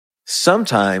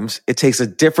Sometimes it takes a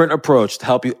different approach to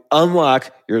help you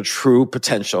unlock your true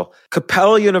potential.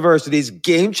 Capella University's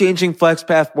game-changing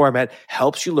FlexPath format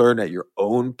helps you learn at your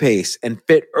own pace and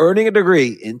fit earning a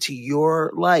degree into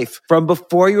your life. From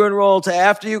before you enroll to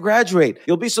after you graduate,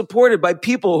 you'll be supported by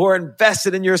people who are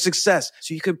invested in your success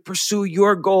so you can pursue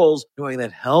your goals knowing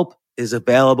that help is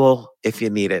available if you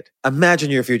need it. Imagine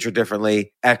your future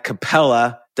differently at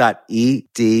capella.edu.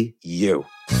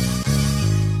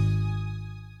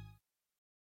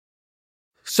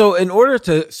 So in order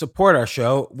to support our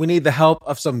show, we need the help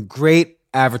of some great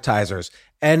advertisers.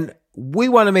 And we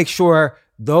want to make sure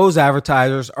those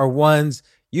advertisers are ones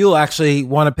you'll actually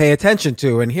want to pay attention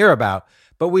to and hear about.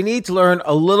 But we need to learn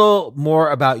a little more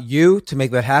about you to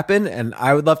make that happen. And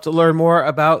I would love to learn more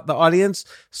about the audience.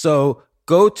 So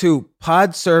go to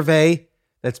PodSurvey,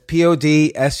 that's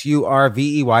PodSurvey,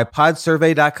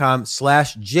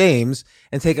 podsurvey.com/James,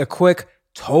 and take a quick,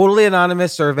 totally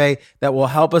anonymous survey that will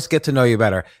help us get to know you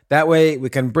better. That way we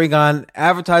can bring on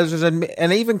advertisers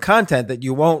and even content that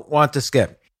you won't want to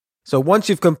skip. So once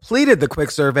you've completed the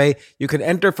quick survey, you can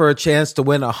enter for a chance to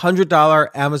win a $100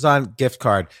 Amazon gift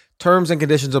card. Terms and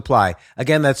conditions apply.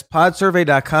 Again, that's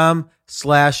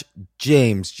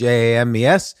podsurvey.com/James,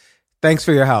 James. Thanks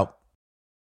for your help.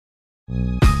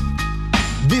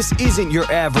 This isn't your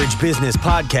average business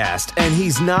podcast, and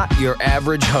he's not your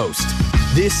average host.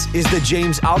 This is the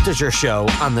James Altucher Show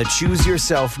on the Choose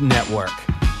Yourself Network.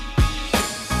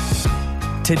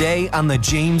 Today on the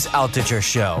James Altucher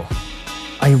Show.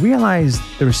 I realized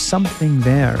there's something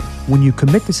there. When you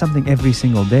commit to something every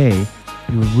single day,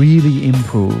 you really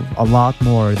improve a lot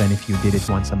more than if you did it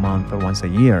once a month or once a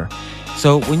year.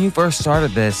 So when you first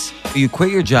started this, you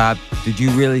quit your job. Did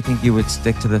you really think you would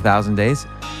stick to the 1,000 days?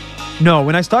 No,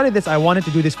 when I started this, I wanted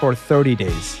to do this for 30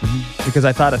 days because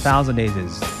I thought 1,000 days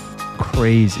is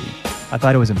crazy. I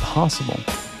thought it was impossible.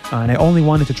 And I only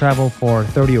wanted to travel for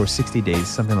 30 or 60 days,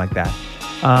 something like that.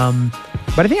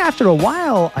 But I think after a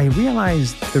while, I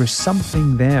realized there's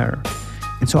something there.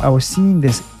 And so I was seeing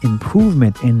this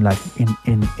improvement in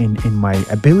my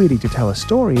ability to tell a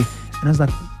story. And I was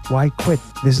like, why quit?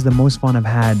 This is the most fun I've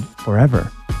had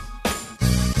forever.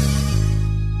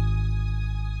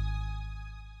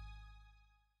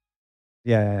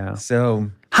 Yeah.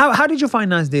 So how did you find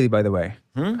Nas Daily, by the way?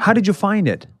 How did you find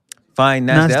it? Find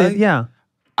Nas Daily? Yeah.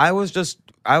 I would just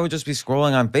be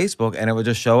scrolling on Facebook and it would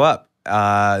just show up.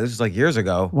 This was like years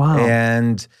ago. Wow.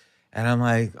 And I'm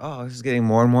like, oh, this is getting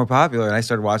more and more popular. And I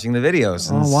started watching the videos.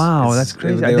 And Oh, wow. That's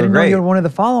crazy. I they were didn't know great. you were one of the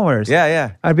followers.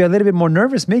 Yeah. I'd be a little bit more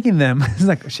nervous making them. It's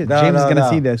like, shit, James is going to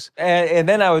see this. And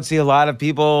then I would see a lot of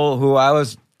people who I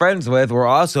was friends with were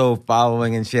also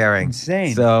following and sharing.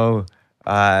 Insane. So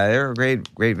they were great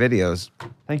videos.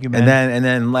 Thank you, man. And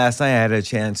then last night I had a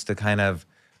chance to kind of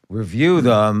review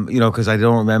them, because I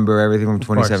don't remember everything from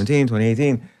 2017,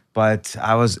 2018. But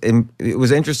it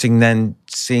was interesting then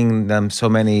seeing them so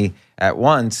many at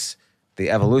once,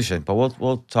 the evolution. But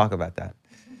we'll talk about that.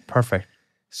 Perfect.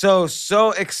 So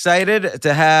excited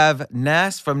to have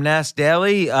Nas from Nas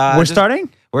Daily. We're starting?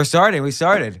 We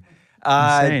started.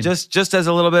 Just as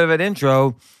a little bit of an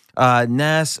intro,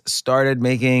 Nas started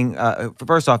making.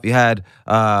 First off, you had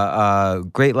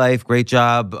great life, great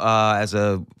job as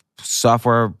a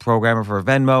software programmer for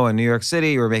Venmo in New York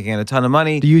City. You were making a ton of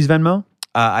money. Do you use Venmo?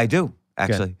 I do,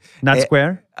 actually. Good. Not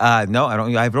Square? No, I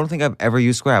don't. I don't think I've ever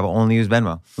used Square. I've only used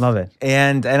Venmo. Love it.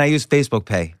 And I use Facebook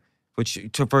Pay, which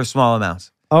for small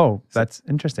amounts. Oh, that's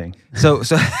interesting. So,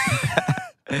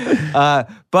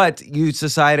 but you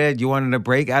decided you wanted to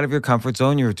break out of your comfort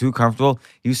zone. You were too comfortable.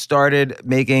 You started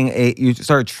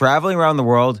traveling around the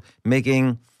world,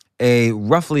 making a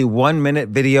roughly 1-minute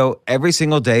video every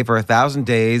single day for 1,000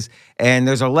 days. And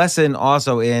there's a lesson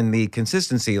also in the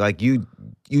consistency. Like you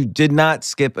did not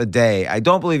skip a day. I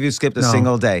don't believe you skipped a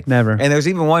single day. Never. And there's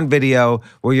even one video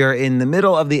where you're in the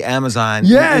middle of the Amazon.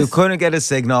 Yes. You couldn't get a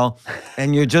signal.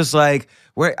 And you're just like,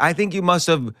 I think you must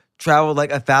have traveled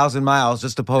like 1,000 miles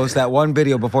just to post that one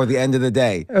video before the end of the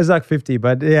day. It was like 50,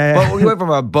 but yeah. But we went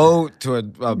from a boat to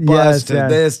a bus to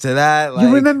this to that.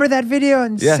 You remember that video?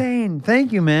 Insane. Yeah.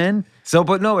 Thank you, man. So,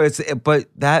 but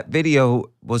that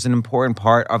video was an important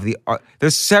part of the art.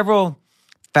 There's several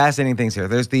fascinating things here.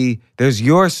 There's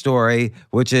your story,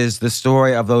 which is the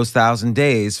story of those 1,000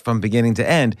 days from beginning to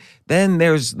end. Then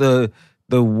there's the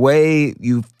way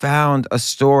you found a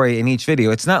story in each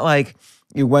video. It's not like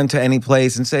you went to any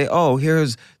place and say, oh,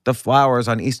 here's the flowers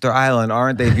on Easter Island.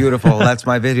 Aren't they beautiful? That's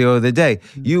my video of the day.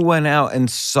 You went out and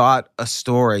sought a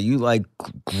story. You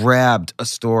grabbed a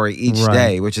story each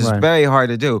day, which is very hard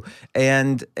to do.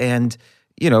 And I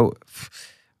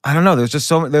don't know. There's just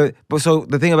so the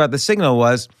thing about the signal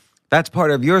was that's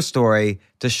part of your story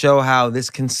to show how this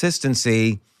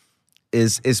consistency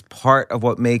is part of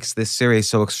what makes this series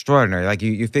so extraordinary. Like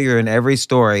you figure in every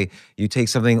story, you take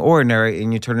something ordinary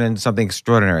and you turn it into something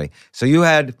extraordinary. So you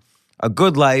had a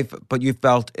good life, but you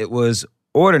felt it was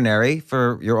ordinary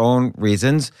for your own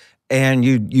reasons. And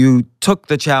you took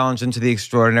the challenge into the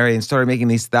extraordinary and started making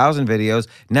these 1,000 videos.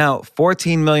 Now,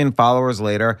 14 million followers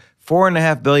later,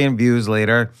 4.5 billion views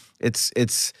later,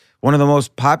 it's one of the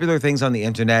most popular things on the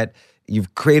internet.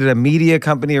 You've created a media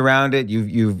company around it.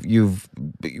 You've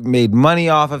made money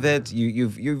off of it.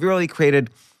 You've really created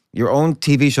your own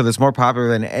TV show that's more popular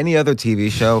than any other TV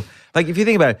show. Like if you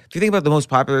think about it, if you think about the most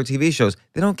popular TV shows,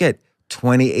 they don't get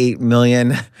 28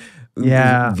 million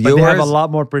Yeah, viewers. but they have a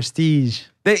lot more prestige.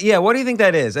 What do you think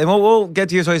that is? And we'll get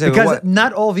to your story. Because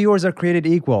not all viewers are created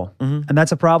equal, and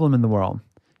that's a problem in the world.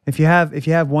 If you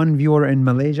have one viewer in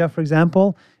Malaysia, for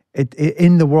example,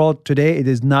 in the world today, it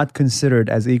is not considered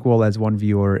as equal as one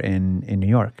viewer in New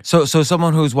York. So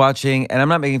someone who's watching, and I'm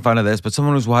not making fun of this, but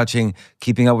someone who's watching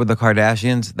Keeping Up with the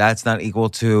Kardashians, that's not equal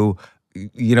to,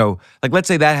 like let's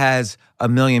say that has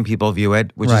 1 million people view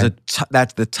it, which Right. is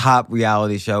that's the top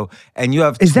reality show, and you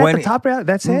have Is 20, that the top reality?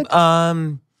 That's it?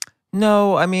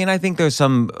 No, I mean I think there's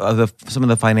some of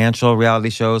the financial reality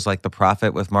shows like The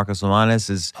Profit with Marcus Lemonis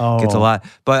gets a lot,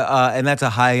 but and that's a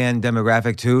high end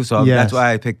demographic too. So Yes. that's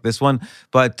why I picked this one.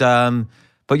 But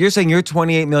you're saying you're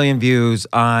 28 million views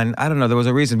on, I don't know, there was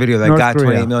a recent video that North got Korea.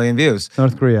 28 million views.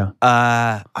 North Korea.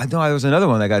 I know there was another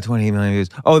one that got 28 million views.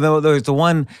 Oh, there's the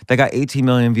one that got 18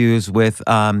 million views with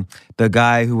the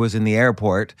guy who was in the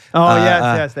airport. Oh,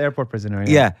 yes, the airport prisoner.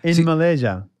 yeah. In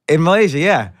Malaysia. In Malaysia,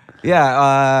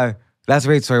 yeah. That's a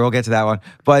great story. We'll get to that one.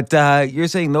 But you're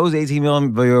saying those 18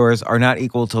 million viewers are not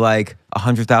equal to like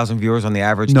 100,000 viewers on the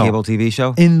average No. cable TV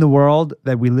show? In the world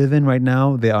that we live in right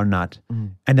now, they are not.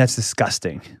 And that's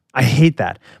disgusting. I hate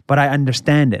that, but I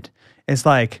understand it. It's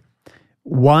like,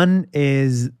 one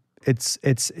is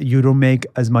it's you don't make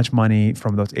as much money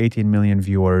from those 18 million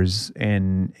viewers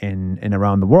in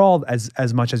around the world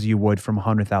as much as you would from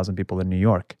 100,000 people in New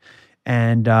York.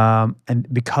 And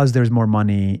because there's more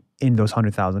money in those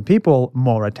 100,000 people,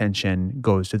 more attention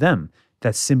goes to them.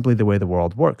 That's simply the way the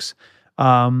world works.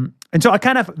 And so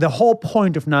the whole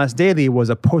point of Nas Daily was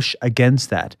a push against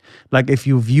that. Like if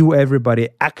you view everybody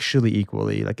actually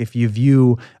equally, like if you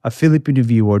view a Filipino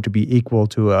viewer to be equal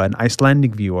to an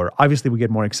Icelandic viewer, obviously we get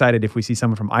more excited if we see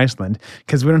someone from Iceland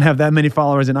because we don't have that many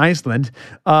followers in Iceland.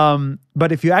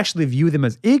 But if you actually view them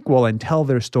as equal and tell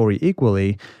their story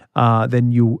equally,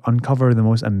 then you uncover the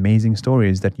most amazing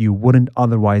stories that you wouldn't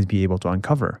otherwise be able to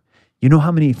uncover. You know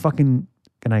how many fucking...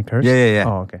 Can I curse? Yeah.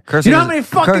 Oh, okay. Cursing You know how is- many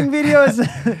fucking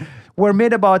videos were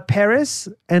made about Paris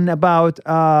and about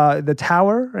the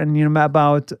Tower and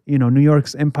about New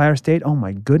York's Empire State? Oh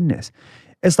my goodness.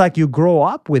 It's like you grow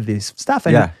up with this stuff.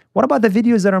 And Yeah. what about the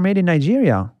videos that are made in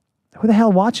Nigeria? Who the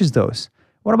hell watches those?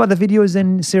 What about the videos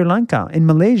in Sri Lanka, in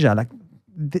Malaysia? Like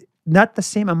not the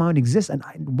same amount exists. And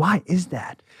why is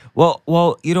that? Well,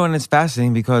 and it's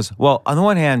fascinating because, on the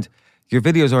one hand, your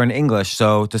videos are in English,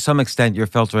 so to some extent you're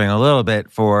filtering a little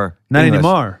bit for Not English.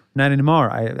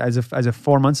 anymore. As of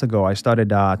 4 months ago, I started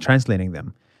translating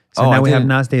them. So Oh, now I we have didn't-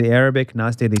 Nas Daily Arabic,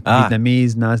 Nas Daily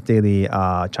Vietnamese, Nas Daily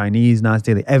Chinese, Nas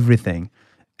Daily everything.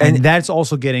 And that's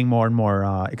also getting more and more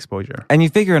exposure. And you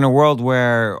figure in a world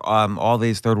where all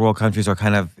these third world countries are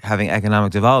kind of having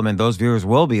economic development, those viewers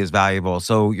will be as valuable.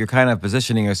 So you're kind of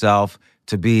positioning yourself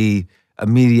to be a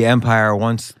media empire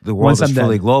once the world Once is I'm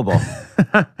fully dead. global.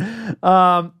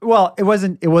 Well, it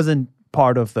wasn't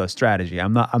part of the strategy.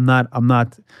 I'm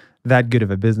not that good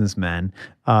of a businessman.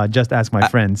 Just ask my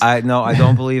friends. I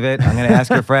don't believe it. I'm going to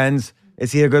ask your friends.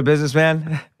 Is he a good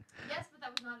businessman? Yes, but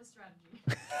that was not a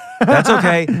strategy. That's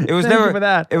okay. It was Thank you never for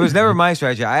that. It was never my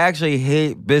strategy. I actually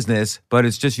hate business, but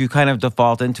it's just you kind of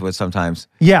default into it sometimes.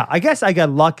 Yeah, I guess I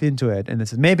got lucked into it, and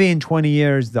this is maybe in 20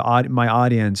 years, my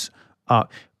audience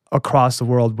across the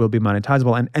world will be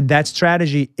monetizable, and that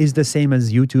strategy is the same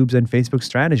as YouTube's and Facebook's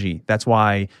strategy. That's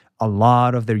why a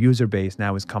lot of their user base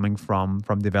now is coming from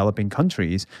developing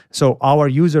countries. So our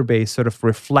user base sort of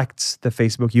reflects the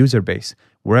Facebook user base.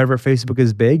 Wherever Facebook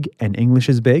is big and English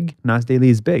is big, Nas Daily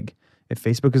is big. If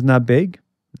Facebook is not big,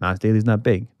 Nas Daily is not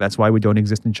big. That's why we don't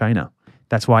exist in China.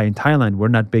 That's why in Thailand we're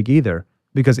not big either.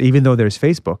 Because even though there's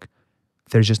Facebook,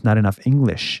 there's just not enough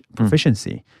English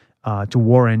proficiency to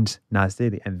warrant Nas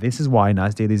Daily. And this is why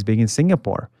Nas Daily is big in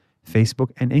Singapore, Facebook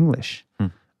and English.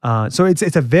 So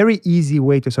it's a very easy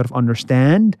way to sort of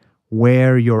understand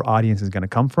where your audience is going to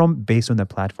come from based on the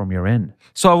platform you're in.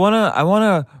 So I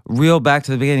wanna reel back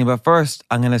to the beginning, but first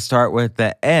I'm gonna start with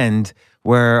the end,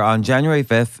 where on January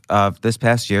 5th of this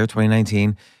past year,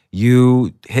 2019,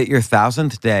 you hit your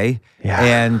 1,000th day, Yeah.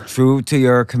 and true to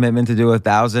your commitment to do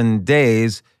 1,000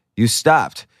 days, you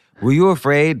stopped. Were you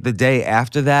afraid the day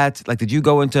after that? Like, did you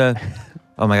go into,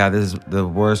 oh my God, this is the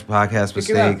worst podcast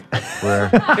mistake. Where,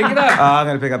 Pick it up. I'm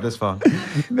going to pick up this phone.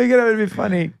 Think it would be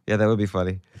funny. Yeah, that would be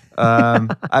funny.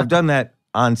 I've done that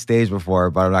on stage before,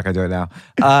 but I'm not going to do it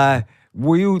now.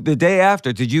 Were you, the day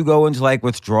after, did you go into like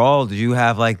withdrawal? Did you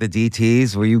have like the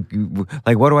DTs? Were you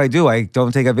like, what do? I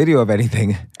don't take a video of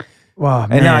anything. Wow,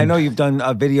 And now I man. know you've done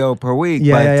a video per week,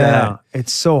 Yeah, but yeah.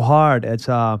 It's so hard. It's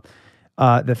the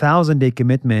 1,000-day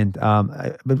commitment.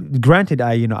 But granted,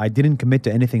 I didn't commit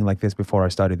to anything like this before I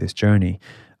started this journey.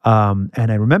 And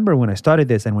I remember when I started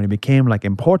this, and when it became like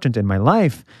important in my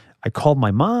life, I called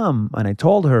my mom and I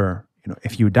told her,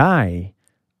 if you die,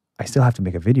 I still have to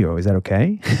make a video. Is that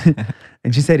okay?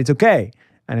 And she said, it's okay.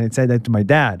 And I said that to my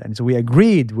dad. And so we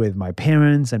agreed with my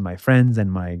parents and my friends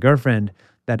and my girlfriend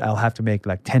that I'll have to make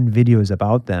like 10 videos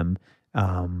about them,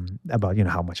 about,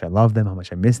 how much I love them, how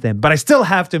much I miss them. But I still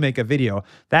have to make a video.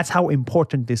 That's how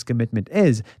important this commitment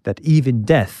is, that even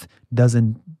death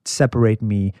doesn't separate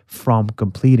me from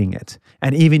completing it.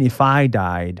 And even if I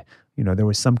died, there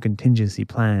was some contingency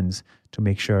plans to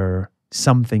make sure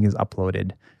something is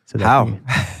uploaded. So that How?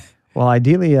 Well,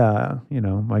 ideally,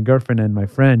 my girlfriend and my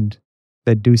friend,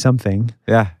 that do something.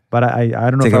 yeah. But I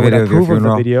don't know Take if a I would video of your approve of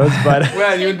the funeral. videos. But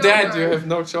Well, you're dead. You have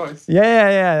no choice.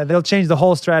 yeah. They'll change the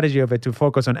whole strategy of it to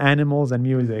focus on animals and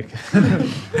music.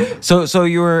 So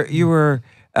you were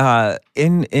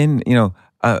in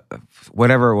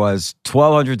whatever it was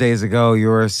 1,200 days ago. You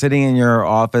were sitting in your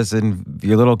office in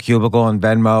your little cubicle in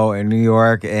Venmo in New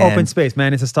York. And Open space,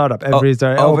 man. It's a startup. Every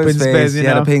open space. You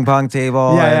had a ping pong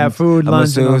table. Yeah, and food, a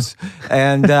lunch, and all. masseuse.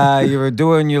 And you were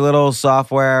doing your little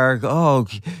software. Oh,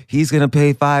 he's going to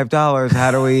pay $5.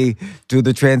 How do we do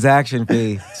the transaction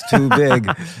fee? It's too big.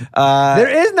 There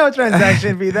is no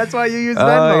transaction fee. That's why you use Oh,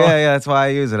 Venmo. yeah, that's why I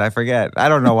use it. I forget. I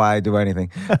don't know why I do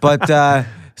anything. But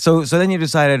so then you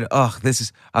decided,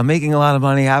 I'm making a lot of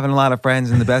money, having a lot of friends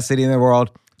in the best city in the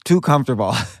world. Too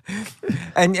comfortable.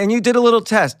 and you did a little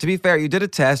test. To be fair, you did a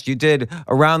test. You did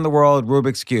around the world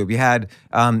Rubik's Cube. You had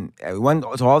went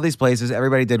to all these places.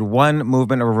 Everybody did one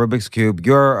movement of a Rubik's Cube.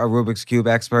 You're a Rubik's Cube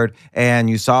expert, and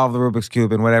you solved the Rubik's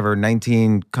Cube in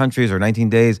 19 countries or 19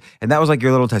 days. And that was like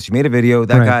your little test. You made a video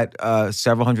that got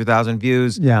several 100,000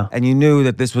 views. Yeah. And you knew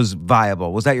that this was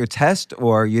viable. Was that your test,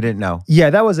 or you didn't know? Yeah,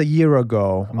 that was a year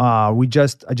ago.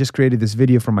 I just created this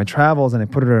video from my travels, and I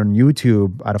put it on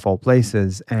YouTube out of all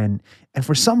places. And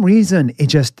for some reason,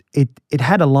 it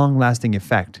had a long-lasting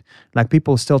effect. Like,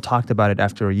 people still talked about it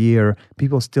after a year.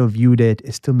 People still viewed it.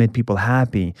 It still made people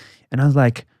happy. And I was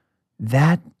like,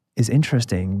 that is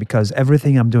interesting, because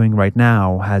everything I'm doing right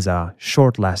now has a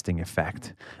short-lasting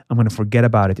effect. I'm going to forget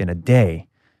about it in a day.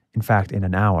 In fact, in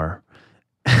an hour.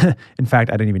 In fact,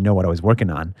 I didn't even know what I was working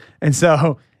on. And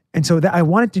so I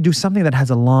wanted to do something that has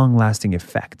a long-lasting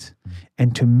effect.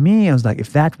 And to me, I was like,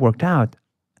 if that worked out,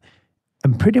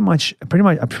 I'm pretty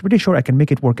sure I can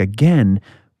make it work again.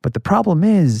 But the problem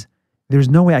is, there's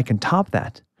no way I can top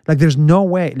that. Like, there's no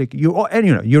way. Like,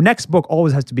 your next book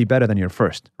always has to be better than your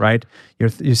first, right?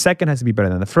 Your second has to be better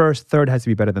than the first. Third has to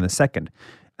be better than the second.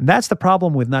 And that's the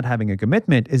problem with not having a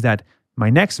commitment, is that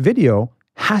my next video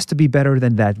has to be better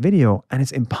than that video, and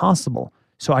it's impossible.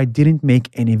 So I didn't make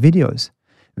any videos.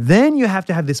 Then you have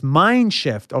to have this mind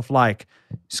shift of like,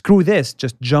 screw this,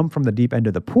 just jump from the deep end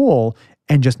of the pool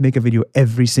and just make a video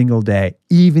every single day,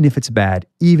 even if it's bad,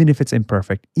 even if it's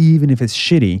imperfect, even if it's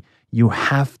shitty. You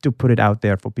have to put it out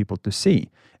there for people to see.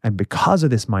 And because of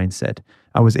this mindset,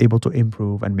 I was able to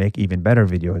improve and make even better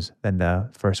videos than the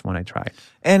first one I tried.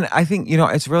 And I think,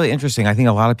 it's really interesting. I think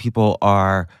a lot of people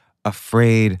are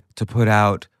afraid to put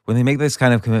out, when they make this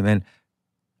kind of commitment,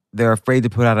 they're afraid to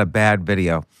put out a bad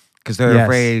video, because they're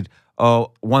afraid,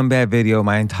 one bad video,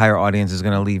 my entire audience is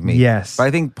going to leave me. Yes. But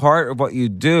I think part of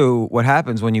what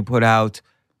happens when you put out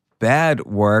bad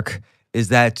work is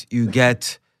that you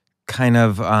get kind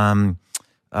of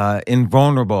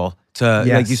invulnerable to,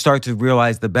 like, you start to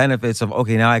realize the benefits of,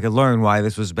 okay, now I could learn why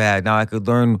this was bad. Now I could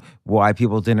learn why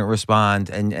people didn't respond.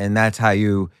 And that's how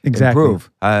you improve.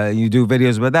 You do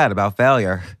videos about that, about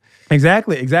failure.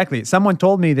 Exactly. Someone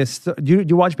told me this. Do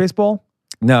you watch baseball?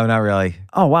 No, not really.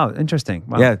 Oh, wow. Interesting.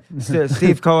 Wow. Yeah,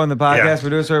 Steve Cohen, the podcast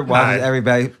producer, watches every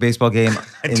baseball game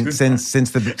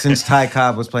since Ty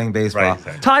Cobb was playing baseball.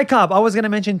 Ty Cobb. I was going to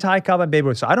mention Ty Cobb and Babe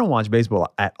Ruth. So I don't watch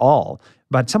baseball at all.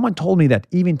 But someone told me that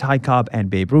even Ty Cobb and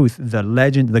Babe Ruth, the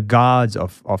legend, the gods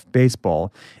of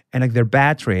baseball, and like their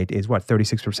bat rate is what,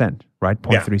 36%, right?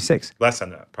 0.36. Less than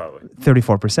that, probably.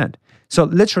 34%. So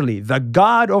literally, the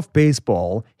god of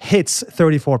baseball hits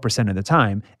 34% of the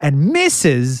time and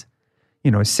misses,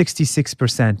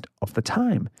 66% of the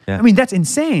time. Yeah. I mean, that's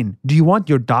insane. Do you want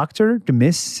your doctor to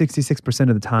miss 66%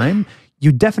 of the time?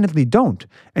 You definitely don't.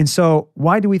 And so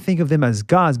why do we think of them as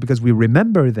gods? Because we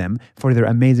remember them for their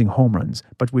amazing home runs,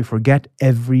 but we forget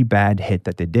every bad hit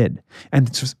that they did. And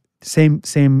it's just same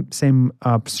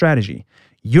strategy.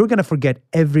 You're going to forget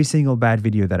every single bad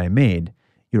video that I made.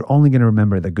 You're only going to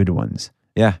remember the good ones.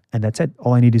 Yeah. And that's it.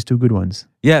 All I need is 2 good ones.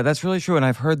 Yeah, that's really true. And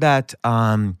I've heard that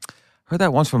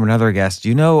once from another guest.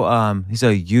 You know, he's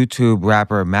a YouTube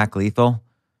rapper, Mac Lethal.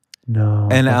 No.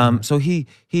 And so he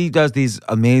does these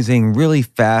amazing, really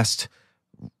fast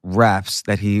raps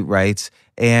that he writes.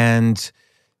 And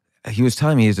he was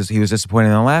telling me he was disappointed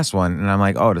in the last one. And I'm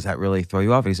like, oh, does that really throw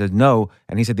you off? And he said, no.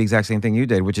 And he said the exact same thing you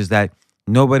did, which is that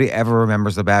nobody ever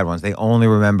remembers the bad ones. They only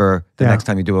remember the next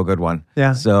time you do a good one.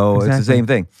 Yeah, So exactly. It's the same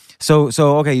thing.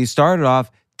 So okay, you started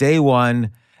off day one,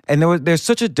 and there's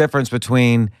such a difference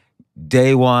between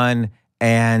day one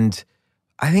and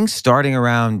I think starting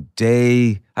around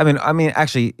day. I mean,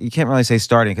 actually, you can't really say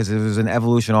starting because it was an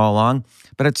evolution all along.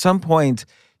 But at some point,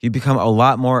 you become a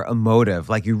lot more emotive.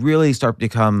 Like you really start to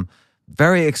become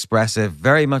very expressive,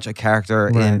 very much a character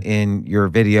in your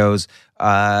videos,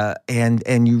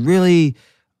 and you really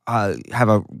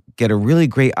get a really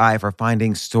great eye for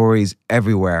finding stories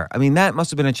everywhere. I mean, that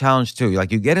must have been a challenge too.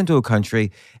 Like you get into a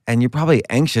country and you're probably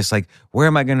anxious. Like, where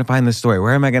am I going to find the story?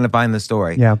 Where am I going to find the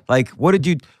story? Yeah. Like, what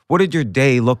did your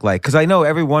day look like? Because I know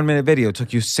every 1 minute video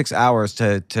took you 6 hours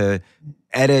to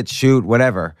edit, shoot,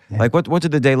 whatever. Yeah. Like, what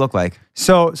did the day look like?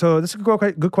 So this is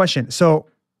a good question. So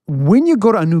when you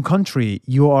go to a new country,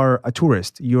 you are a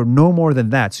tourist. You're no more than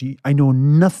that. So I know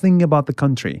nothing about the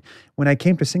country. When I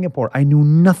came to Singapore, I knew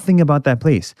nothing about that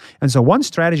place. And so one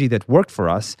strategy that worked for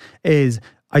us is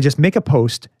I just make a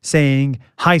post saying,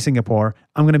 hi, Singapore,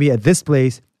 I'm going to be at this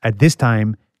place at this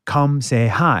time. Come say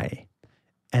hi.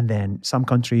 And then some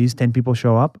countries, 10 people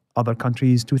show up. Other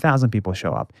countries, 2,000 people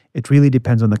show up. It really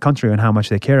depends on the country and how much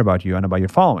they care about you and about your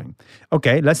following.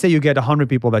 Okay, let's say you get 100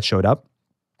 people that showed up.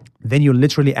 Then you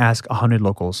literally ask 100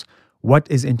 locals, what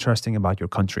is interesting about your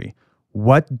country?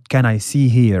 What can I see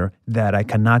here that I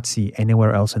cannot see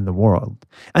anywhere else in the world?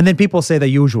 And then people say the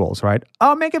usuals, right?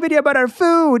 Oh, make a video about our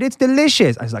food. It's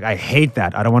delicious. I was like, I hate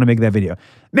that. I don't want to make that video.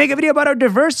 Make a video about our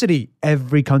diversity.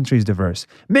 Every country is diverse.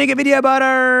 Make a video about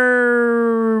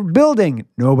our building.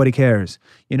 Nobody cares,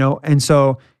 And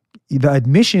so the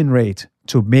admission rate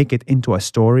to make it into a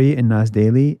story in Nas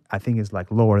Daily, I think is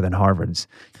like lower than Harvard's.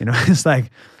 It's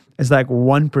like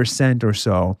 1% or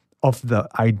so of the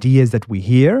ideas that we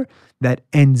hear that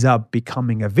ends up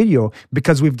becoming a video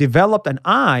because we've developed an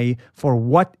eye for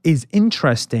what is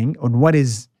interesting and what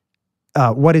is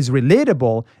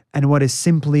relatable and what is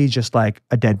simply just like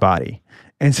a dead body.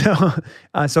 And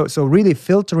so really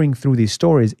filtering through these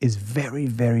stories is very,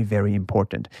 very, very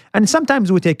important. And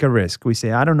sometimes we take a risk. We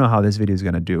say, I don't know how this video is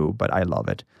going to do, but I love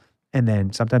it. And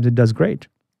then sometimes it does great.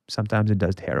 Sometimes it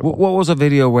does terrible. What was a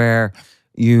video where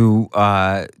you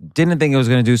didn't think it was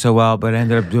going to do so well, but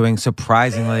ended up doing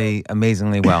surprisingly,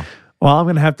 amazingly well? Well, I'm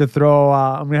gonna have to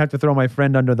throw my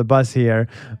friend under the bus here,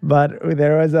 but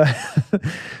there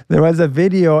was a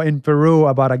video in Peru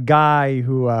about a guy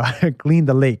who cleaned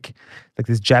the lake, like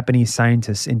this Japanese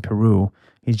scientist in Peru.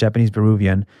 He's Japanese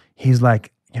Peruvian. He's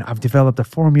like, I've developed a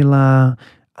formula,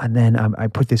 and then I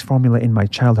put this formula in my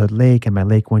childhood lake, and my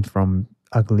lake went from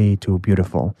ugly to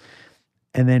beautiful.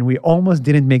 And then we almost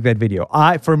didn't make that video.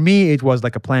 For me, it was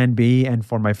like a plan B, and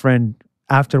for my friend,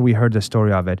 after we heard the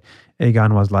story of it,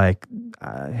 Egan was like,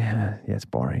 yeah, it's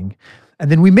boring. And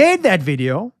then we made that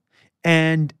video,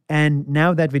 and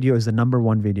now that video is the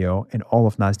 #1 video in all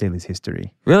of Nas Daily's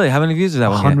history. Really? How many views is that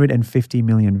one? 150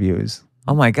 million views.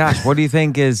 Oh my gosh. What do you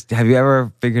think have you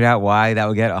ever figured out why that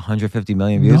would get 150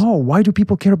 million views? No, why do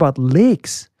people care about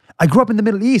lakes? I grew up in the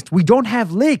Middle East. We don't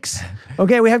have lakes.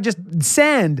 Okay, we have just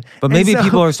sand. But maybe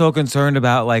people are so concerned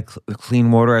about like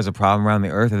clean water as a problem around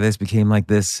the earth that this became like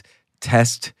this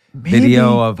test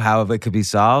video of how it could be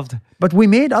solved. But we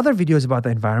made other videos about the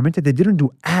environment that they didn't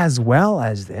do as well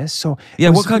as this. So yeah,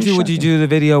 what country would you do the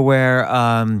video where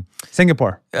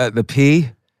Singapore. The P?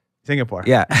 Singapore.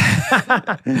 Yeah.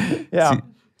 Yeah.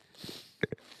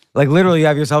 Like literally you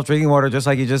have yourself drinking water just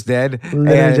like you just did.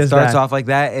 Literally and it starts that. off like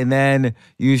that. And then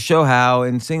you show how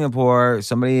in Singapore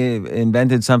somebody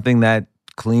invented something that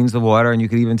cleans the water, and you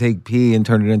could even take pee and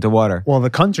turn it into water. Well, the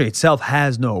country itself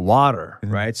has no water,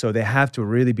 right? So they have to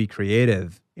really be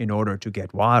creative in order to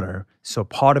get water. So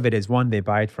part of it is, one, they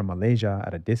buy it from Malaysia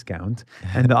at a discount.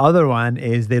 And the other one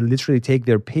is they literally take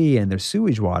their pee and their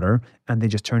sewage water and they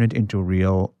just turn it into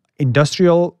real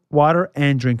industrial water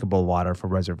and drinkable water for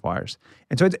reservoirs.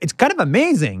 And so it's kind of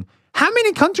amazing. How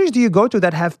many countries do you go to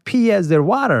that have pee as their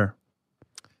water?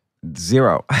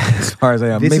 Zero, as far as I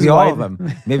know. This Maybe is all why- of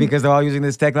them. Maybe because they're all using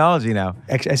this technology now.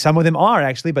 Actually, some of them are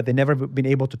actually, but they never been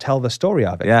able to tell the story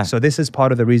of it. Yeah. So this is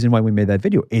part of the reason why we made that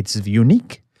video. It's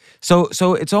unique. So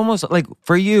it's almost like,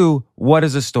 for you, what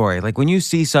is a story? Like when you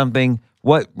see something,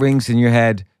 what rings in your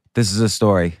head? This is a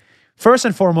story. First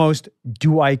and foremost,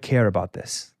 do I care about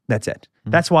this? That's it.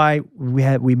 That's why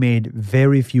we made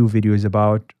very few videos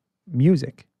about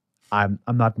music. I'm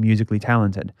not musically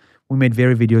talented. We made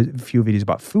few videos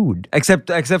about food. Except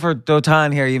for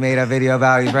Dotan here, you made a video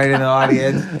about, he's right in the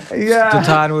audience. Yeah.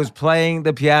 Dotan was playing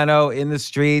the piano in the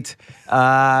street.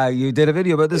 You did a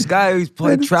video about this guy who's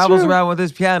That is travels true. around with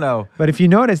his piano. But if you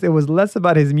notice, it was less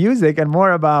about his music and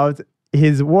more about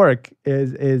his work,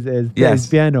 his Yes.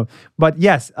 piano. But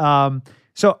yes,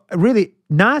 so really,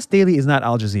 Nas Daily is not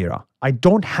Al Jazeera. I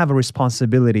don't have a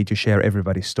responsibility to share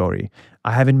everybody's story.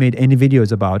 I haven't made any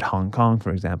videos about Hong Kong,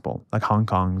 for example, like Hong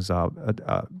Kong's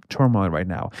turmoil right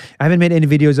now. I haven't made any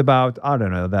videos about, I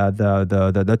don't know,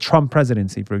 the Trump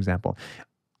presidency, for example.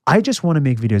 I just want to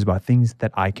make videos about things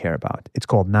that I care about. It's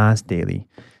called Nas Daily.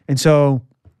 And so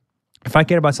if I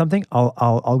care about something,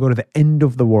 I'll go to the end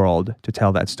of the world to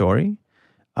tell that story.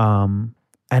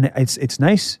 And it's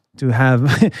nice to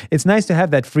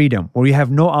have that freedom where you have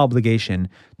no obligation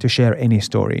to share any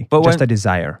story, But just when- a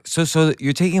desire. So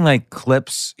you're taking like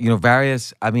clips,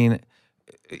 various,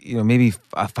 maybe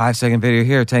a 5-second video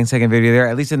here, a 10-second video there.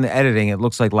 At least in the editing, it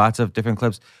looks like lots of different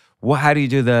clips. How do you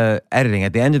do the editing?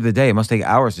 At the end of the day, it must take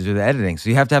hours to do the editing. So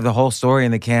you have to have the whole story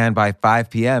in the can by 5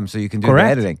 p.m. so you can do Correct.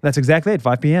 the editing. That's exactly it,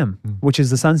 5 p.m., which is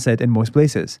the sunset in most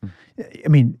places. I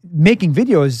mean, making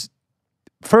videos,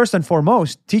 first and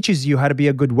foremost, teaches you how to be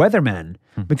a good weatherman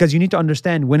because you need to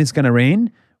understand when it's going to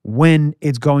rain, when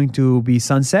it's going to be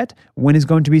sunset, when it's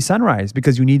going to be sunrise,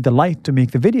 because you need the light to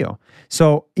make the video.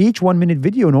 So each 1-minute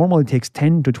video normally takes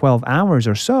 10 to 12 hours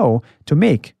or so to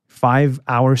make. 5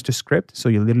 hours to script. So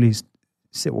you literally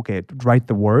say, okay, write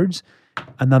the words,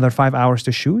 another 5 hours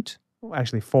to shoot,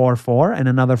 actually 4, and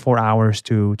another 4 hours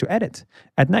to edit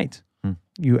at night.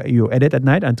 You edit at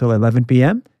night until 11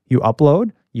 p.m., you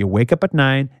upload, you wake up at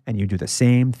 9, and you do the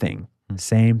same thing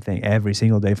every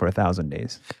single day for 1,000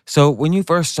 days. So when you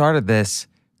first started this,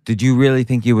 did you really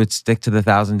think you would stick to the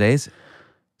 1,000 days?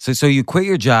 So you quit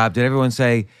your job. Did everyone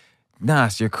say,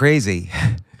 Nas, you're crazy?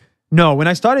 No, when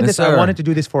I started Yes, this, I sir. wanted to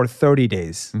do this for 30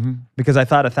 days because I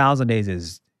thought 1,000 days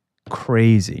is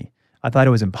crazy. I thought it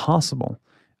was impossible.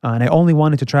 And I only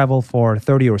wanted to travel for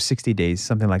 30 or 60 days,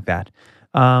 something like that.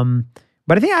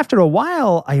 But I think after a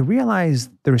while, I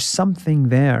realized there's something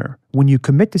there. When you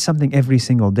commit to something every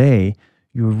single day,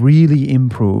 you really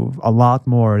improve a lot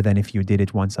more than if you did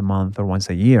it once a month or once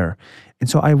a year. And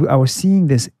so I was seeing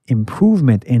this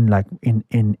improvement in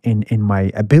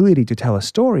my ability to tell a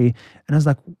story. And I was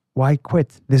like, why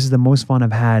quit? This is the most fun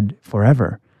I've had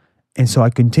forever. And so I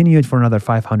continued for another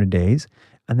 500 days.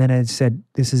 And then I said,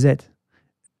 this is it.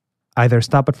 Either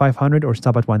stop at 500 or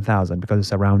stop at 1,000 because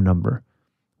it's a round number.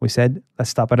 We said, let's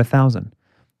stop at 1,000.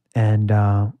 And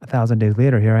 1,000 days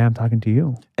later, here I am talking to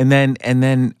you. And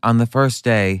then on the first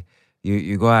day,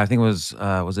 you go out. I think it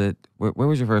was it where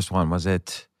was your first one? Was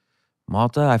it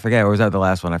Malta? I forget. Or was that the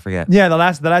last one? I forget. Yeah, the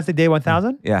last day, day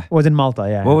 1,000? Yeah. Was in Malta,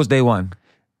 yeah. What was day one?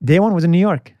 Day one was in New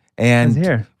York. And I was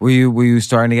here. were you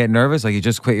starting to get nervous? Like you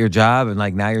just quit your job and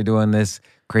like now you're doing this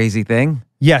crazy thing?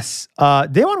 Yes.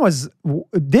 Day one was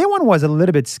a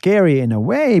little bit scary in a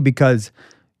way because,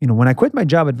 when I quit my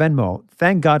job at Venmo,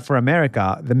 thank God for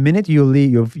America, the minute you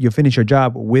leave, you finish your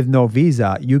job with no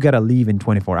visa, you got to leave in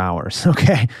 24 hours,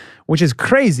 okay? Which is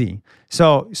crazy.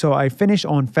 So I finished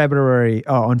on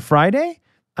Friday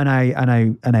and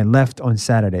I left on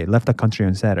Saturday, left the country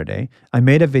on Saturday. I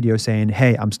made a video saying,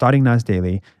 hey, I'm starting Nas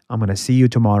Daily. I'm going to see you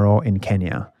tomorrow in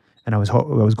Kenya. And I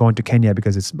was going to Kenya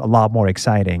because it's a lot more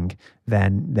exciting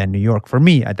than New York for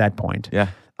me at that point. Yeah.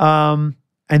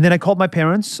 And then I called my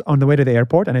parents on the way to the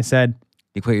airport and I said,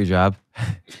 You quit your job?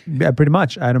 yeah, pretty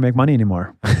much. I don't make money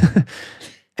anymore.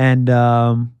 And,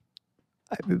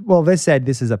 they said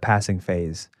this is a passing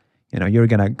phase. You're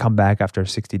going to come back after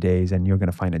 60 days and you're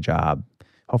going to find a job.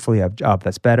 Hopefully a job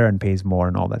that's better and pays more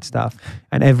and all that stuff.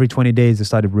 And every 20 days, they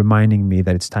started reminding me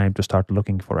that it's time to start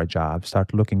looking for a job,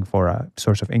 start looking for a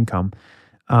source of income.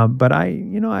 But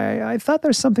I thought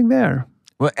there's something there.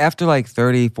 Well, after like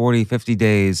 30, 40, 50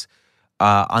 days,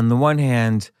 on the one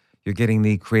hand, you're getting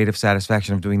the creative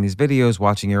satisfaction of doing these videos,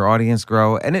 watching your audience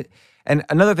grow. And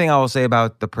another thing I will say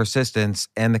about the persistence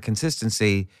and the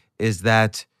consistency is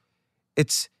that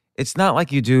it's not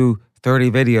like you do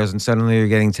 30 videos and suddenly you're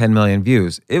getting 10 million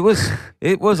views. It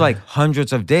was like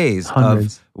hundreds of days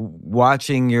of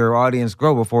watching your audience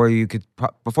grow before you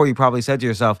probably said to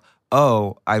yourself,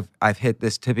 "Oh, I've hit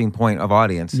this tipping point of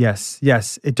audience." Yes.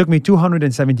 It took me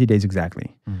 270 days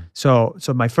exactly. So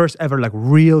my first ever like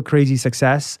real crazy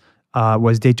success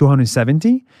was day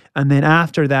 270, and then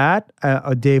after that,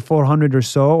 day 400 or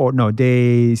so, or no,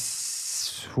 day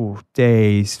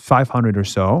 500 or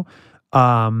so.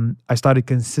 I started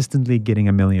consistently getting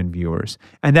 1 million viewers,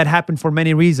 and that happened for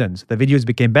many reasons. The videos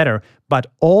became better, but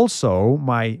also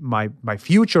my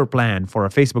future plan for a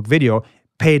Facebook video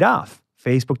paid off.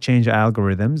 Facebook changed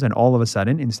algorithms, and all of a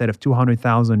sudden, instead of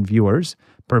 200,000 viewers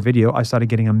per video, I started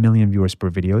getting 1 million viewers per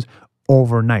videos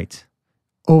overnight,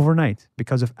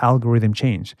 because of algorithm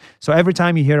change. So every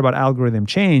time you hear about algorithm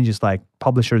change, it's like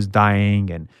publishers dying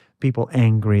and people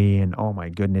angry and, oh my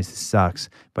goodness, this sucks.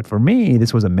 But for me,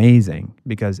 this was amazing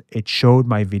because it showed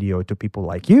my video to people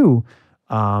like you,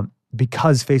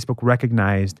 because Facebook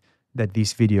recognized that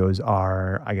these videos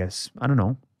are, I guess, I don't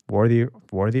know, worthy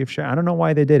of share. I don't know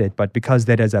why they did it, but because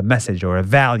there is a message or a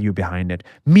value behind it,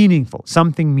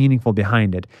 something meaningful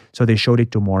behind it. So they showed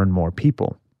it to more and more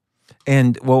people.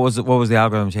 And what was the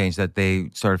algorithm change that they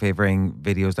started favoring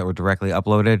videos that were directly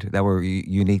uploaded that were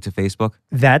unique to Facebook?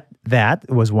 That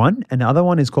was one. And the other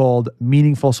one is called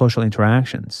meaningful social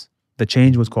interactions. The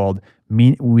change was called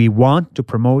we want to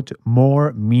promote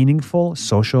more meaningful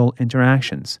social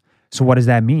interactions. So what does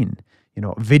that mean?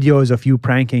 Videos of you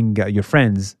pranking your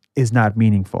friends is not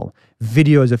meaningful.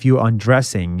 Videos of you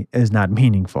undressing is not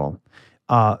meaningful.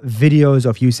 Videos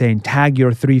of you saying tag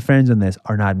your 3 friends in this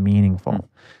are not meaningful.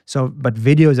 So, but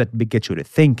videos that get you to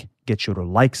think, get you to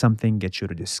like something, get you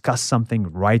to discuss something,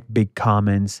 write big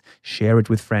comments, share it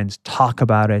with friends, talk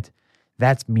about it,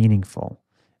 that's meaningful.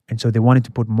 And so they wanted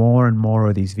to put more and more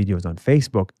of these videos on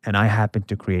Facebook, and I happened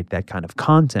to create that kind of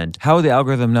content. How would the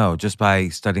algorithm know? Just by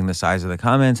studying the size of the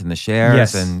comments and the shares,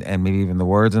 yes, and maybe even the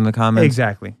words in the comments?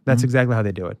 Exactly. That's exactly how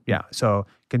they do it. Yeah. So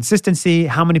consistency,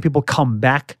 how many people come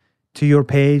back to your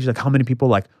page, like how many people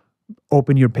like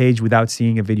open your page without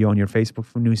seeing a video on your Facebook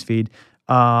newsfeed.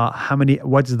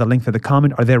 What is the length of the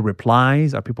comment? Are there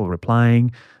replies? Are people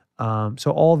replying?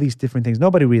 So all these different things.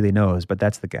 Nobody really knows, but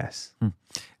that's the guess.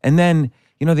 And then,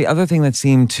 the other thing that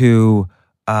seemed to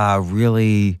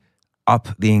really up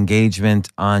the engagement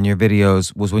on your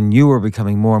videos was when you were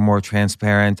becoming more and more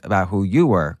transparent about who you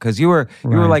were, because you were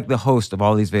like the host of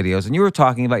all these videos, and you were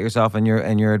talking about yourself and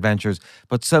your adventures.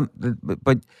 But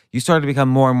you started to become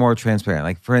more and more transparent.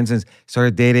 Like, for instance,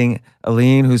 started dating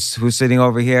Aline, who's sitting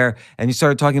over here, and you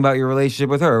started talking about your relationship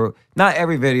with her. Not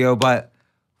every video, but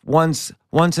once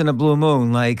in a blue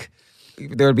moon, like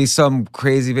there would be some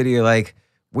crazy video like,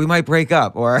 we might break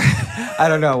up, or I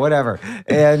don't know, whatever.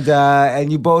 And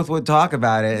you both would talk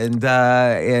about it, and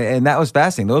that was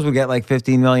fascinating. Those would get like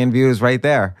 15 million views right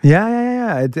there.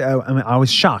 Yeah. I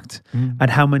was shocked at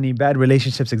how many bad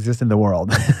relationships exist in the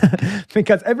world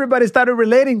because everybody started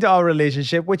relating to our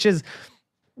relationship, which is,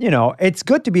 it's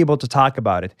good to be able to talk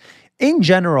about it. In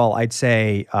general, I'd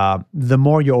say the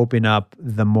more you open up,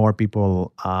 the more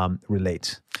people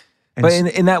relate. But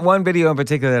in that one video in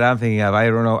particular that I'm thinking of, I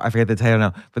don't know, I forget the title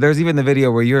now, but there's even the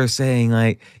video where you're saying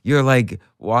like, you're like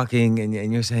walking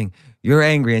and you're saying, you're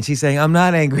angry. And she's saying, I'm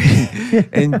not angry.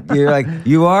 And you're like,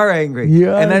 you are angry.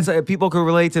 Yeah. And that's people could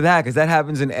relate to that because that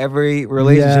happens in every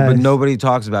relationship, but nobody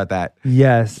talks about that.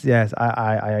 Yes.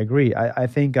 I agree. I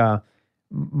think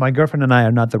my girlfriend and I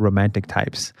are not the romantic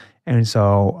types. And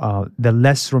so the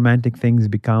less romantic things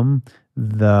become,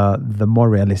 the more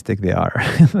realistic they are.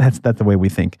 That's the way we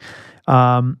think.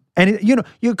 And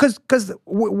because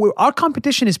our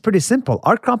competition is pretty simple.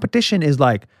 Our competition is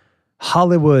like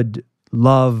Hollywood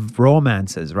love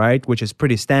romances, right? Which is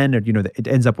pretty standard. It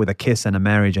ends up with a kiss and a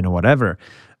marriage and whatever.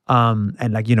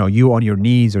 And like, you on your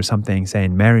knees or something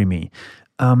saying, marry me.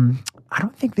 I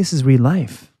don't think this is real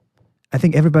life. I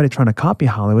think everybody trying to copy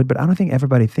Hollywood, but I don't think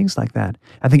everybody thinks like that.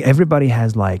 I think everybody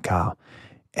has like,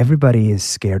 everybody is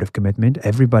scared of commitment.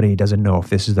 Everybody doesn't know if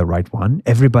this is the right one.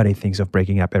 Everybody thinks of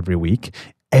breaking up every week.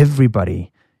 Everybody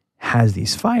has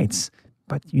these fights,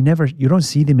 but you don't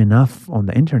see them enough on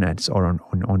the internet or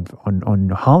on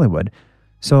Hollywood.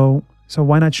 So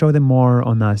why not show them more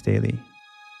on Nas Daily?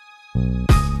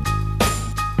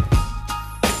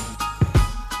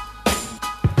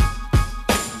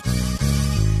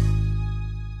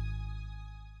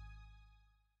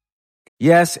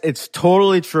 Yes, it's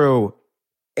totally true.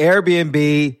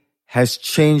 Airbnb has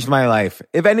changed my life.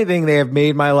 If anything, they have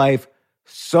made my life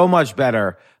so much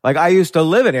better. Like, I used to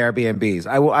live in Airbnbs.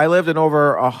 I lived in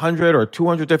over 100 or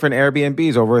 200 different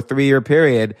Airbnbs over a 3-year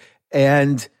period,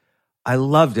 and I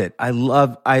loved it.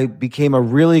 I became a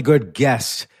really good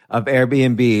guest of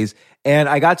Airbnbs, and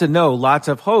I got to know lots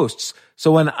of hosts.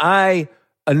 So when I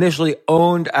initially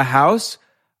owned a house,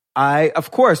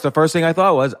 of course, the first thing I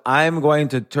thought was, I'm going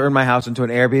to turn my house into an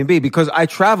Airbnb because I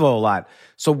travel a lot.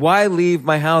 So why leave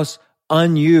my house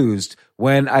unused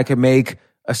when I can make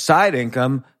a side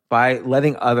income by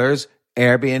letting others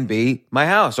Airbnb my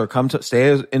house or come to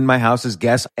stay in my house as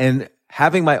guests? And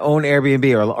having my own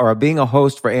Airbnb or being a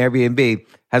host for Airbnb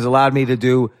has allowed me to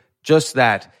do just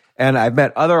that. And I've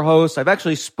met other hosts. I've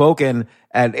actually spoken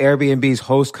at Airbnb's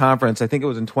host conference. I think it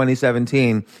was in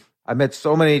 2017. I met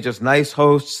so many just nice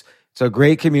hosts. It's a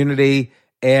great community.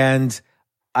 And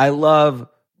I love,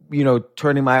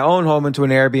 turning my own home into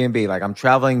an Airbnb. Like, I'm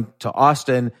traveling to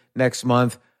Austin next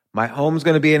month. My home's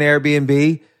going to be an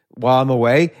Airbnb while I'm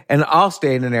away, and I'll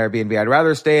stay in an Airbnb. I'd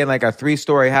rather stay in like a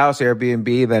 3-story house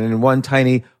Airbnb than in one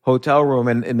tiny hotel room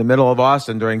in the middle of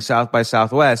Austin during South by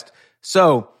Southwest.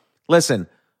 So listen,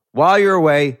 while you're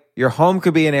away, your home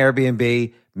could be an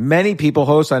Airbnb. Many people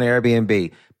host on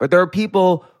Airbnb, but there are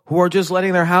people who are just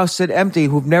letting their house sit empty,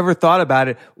 who've never thought about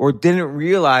it or didn't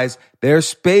realize their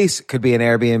space could be an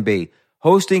Airbnb.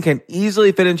 Hosting can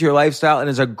easily fit into your lifestyle and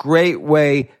is a great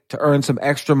way to earn some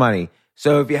extra money.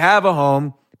 So if you have a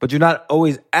home, but you're not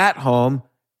always at home,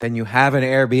 then you have an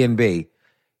Airbnb.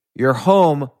 Your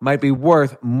home might be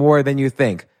worth more than you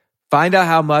think. Find out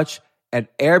how much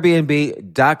at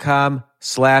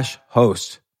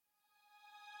airbnb.com/host.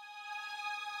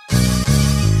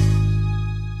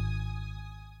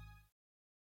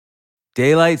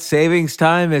 Daylight savings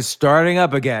time is starting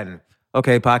up again.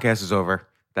 Okay, podcast is over.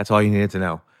 That's all you needed to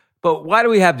know. But why do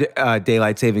we have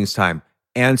daylight savings time?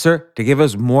 Answer: to give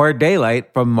us more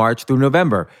daylight from March through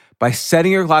November. By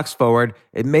setting your clocks forward,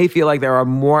 it may feel like there are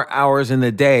more hours in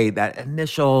the day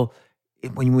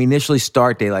when we initially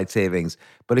start daylight savings.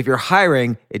 But if you're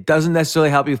hiring, it doesn't necessarily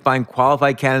help you find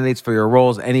qualified candidates for your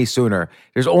roles any sooner.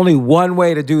 There's only one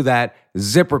way to do that: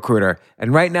 ZipRecruiter.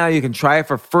 And right now you can try it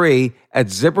for free at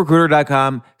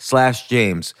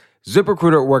ZipRecruiter.com/James.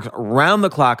 ZipRecruiter works around the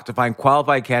clock to find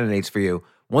qualified candidates for you.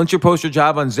 Once you post your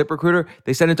job on ZipRecruiter,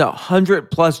 they send it to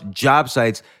 100+ job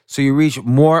sites so you reach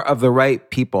more of the right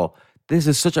people. This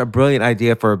is such a brilliant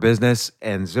idea for a business,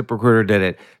 and ZipRecruiter did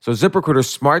it. So ZipRecruiter's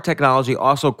smart technology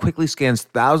also quickly scans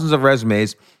thousands of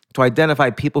resumes to identify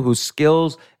people whose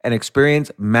skills and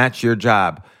experience match your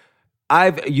job.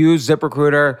 I've used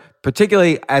ZipRecruiter,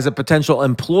 particularly as a potential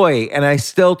employee, and I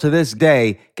still, to this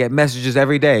day, get messages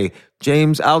every day.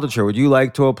 James Altucher, would you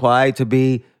like to apply to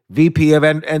be VP of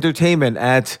Entertainment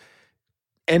at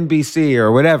NBC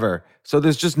or whatever? So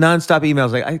there's just nonstop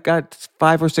emails. Like, I got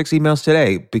 5 or 6 emails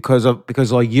today because a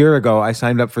year ago I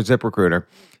signed up for ZipRecruiter.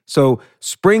 So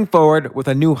spring forward with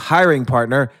a new hiring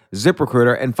partner,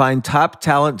 ZipRecruiter, and find top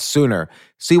talent sooner.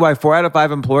 See why 4 out of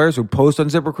 5 employers who post on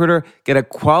ZipRecruiter get a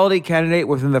quality candidate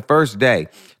within the first day.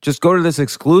 Just go to this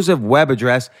exclusive web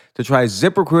address to try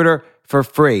ZipRecruiter for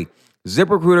free.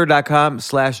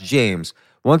 ZipRecruiter.com/James.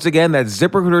 Once again, that's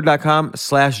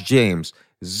ZipRecruiter.com/James.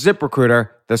 ZipRecruiter,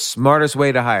 the smartest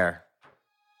way to hire.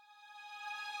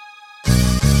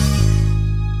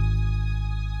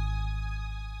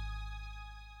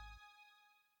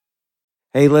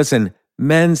 Hey, listen,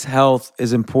 men's health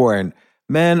is important.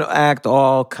 Men act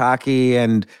all cocky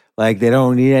and like they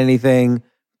don't need anything.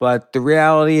 But the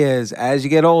reality is, as you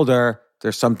get older,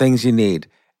 there's some things you need.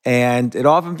 And it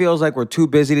often feels like we're too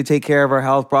busy to take care of our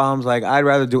health problems. Like, I'd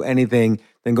rather do anything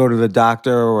than go to the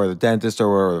doctor or the dentist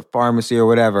or the pharmacy or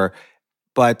whatever.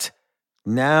 But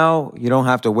now you don't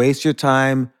have to waste your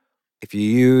time if you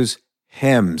use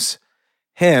Hims.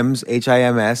 Hims,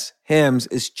 H-I-M-S, Hims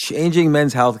is changing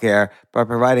men's healthcare by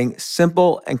providing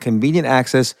simple and convenient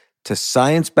access to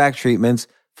science-backed treatments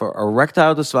for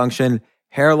erectile dysfunction,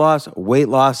 hair loss, weight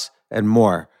loss, and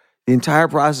more. The entire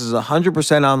process is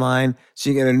 100% online, so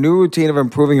you get a new routine of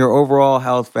improving your overall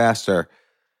health faster.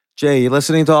 Jay, you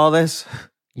listening to all this?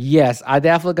 Yes, I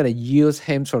definitely gonna use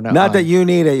Hims from now on. Not that you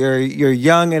need it. You're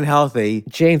young and healthy.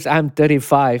 James, I'm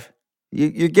 35.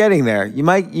 You're getting there. You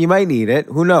might need it.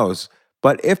 Who knows?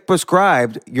 But if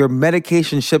prescribed, your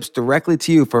medication ships directly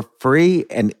to you for free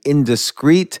and in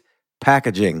discreet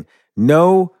packaging.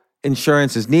 No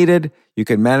insurance is needed. You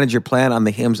can manage your plan on the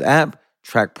Hims app,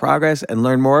 track progress, and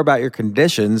learn more about your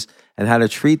conditions and how to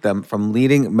treat them from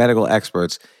leading medical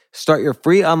experts. Start your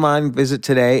free online visit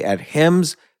today at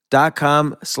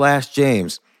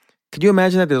hims.com/James. Could you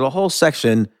imagine that? There's a whole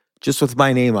section just with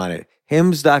my name on it.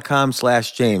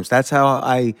 Hims.com/James. That's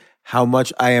how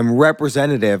much I am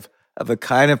representative of the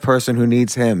kind of person who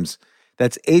needs Hims.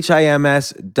 That's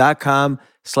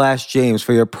HIMS.com/James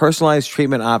for your personalized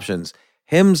treatment options.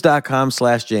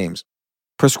 Hims.com/James.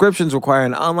 Prescriptions require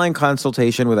an online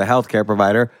consultation with a healthcare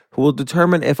provider who will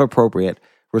determine if appropriate.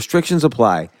 Restrictions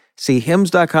apply. See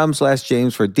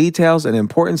Hims.com/James for details and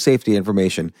important safety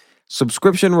information.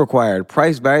 Subscription required.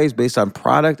 Price varies based on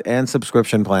product and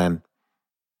subscription plan.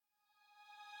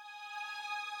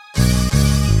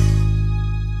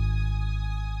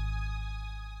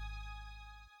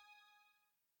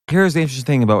 Here's the interesting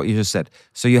thing about what you just said.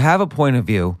 So you have a point of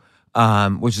view,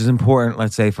 which is important,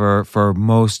 let's say, for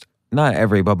most, not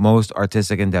every, but most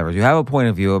artistic endeavors. You have a point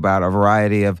of view about a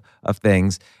variety of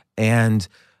things. And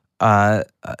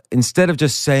instead of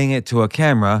just saying it to a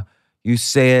camera, you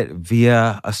say it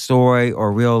via a story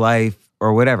or real life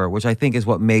or whatever, which I think is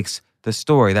what makes the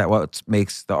story, that what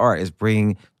makes the art, is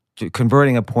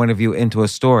converting a point of view into a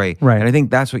story. Right. And I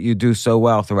think that's what you do so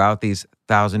well throughout these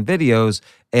 1,000 videos.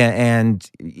 And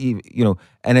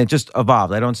it just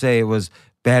evolved. I don't say it was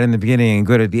bad in the beginning and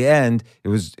good at the end. It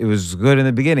was good in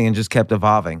the beginning and just kept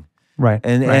evolving. Right.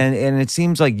 And it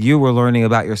seems like you were learning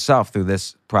about yourself through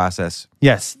this process.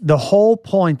 Yes. The whole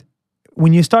point,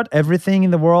 when you start everything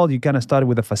in the world, you kind of start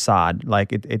with a facade.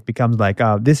 Like it becomes like,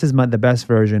 this is the best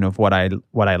version of what I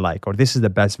like, or this is the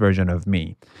best version of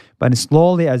me. But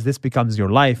slowly, as this becomes your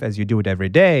life, as you do it every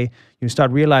day, you start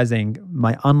realizing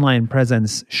my online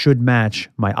presence should match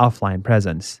my offline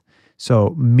presence.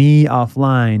 So me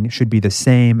offline should be the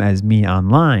same as me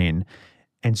online.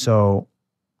 And so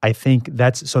I think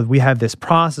so we have this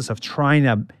process of trying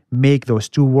to make those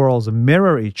two worlds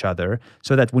mirror each other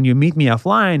so that when you meet me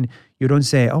offline, you don't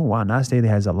say, oh, wow, Nas Daily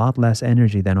has a lot less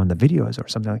energy than on the videos or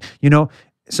something like,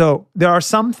 So there are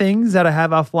some things that I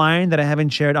have offline that I haven't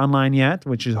shared online yet,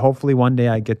 which is hopefully one day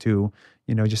I get to,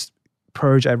 just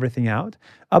purge everything out.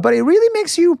 But it really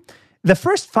makes the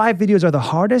first 5 videos are the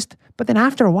hardest, but then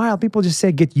after a while, people just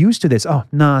say, get used to this. Oh,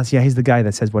 Nas, yeah, he's the guy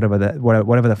that says whatever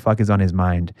the fuck is on his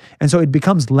mind. And so it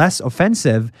becomes less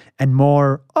offensive and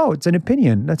more, oh, it's an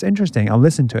opinion. That's interesting. I'll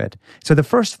listen to it. So the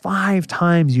first 5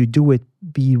 times you do it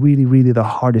be really, really the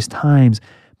hardest times.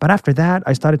 But after that,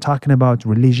 I started talking about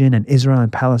religion and Israel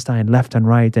and Palestine left and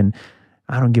right. And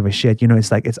I don't give a shit.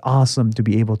 It's awesome to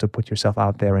be able to put yourself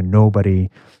out there and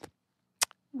nobody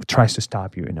tries to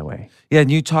stop you in a way. Yeah, and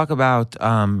you talk about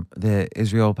the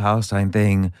Israel-Palestine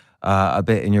thing a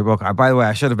bit in your book. By the way,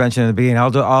 I should have mentioned in the beginning.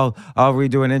 I'll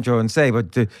redo an intro and say,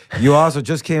 but you also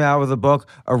just came out with a book,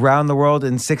 Around the World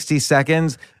in 60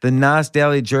 Seconds: The Nas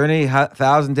Daily Journey,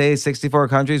 1,000 Days, 64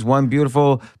 Countries, One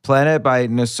Beautiful Planet by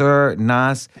Nasser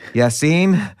Nas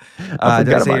Yassin. Did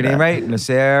I say your name right?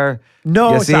 Nasser.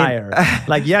 No, Yassin? sire.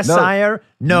 Like yes, no, sire.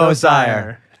 No,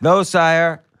 sire. No,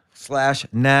 sire.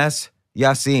 / Nas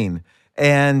Yassin.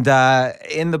 And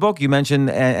in the book, you mentioned,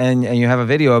 and you have a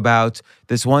video about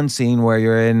this one scene where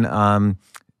you're in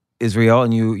Israel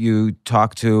and you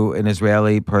talk to an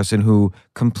Israeli person who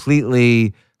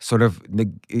completely sort of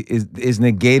is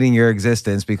negating your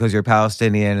existence because you're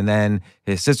Palestinian. And then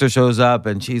his sister shows up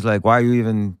and she's like, why are you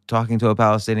even talking to a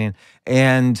Palestinian?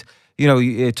 And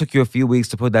it took you a few weeks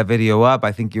to put that video up.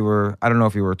 I think I don't know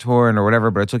if you were touring or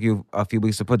whatever, but it took you a few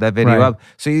weeks to put that video up.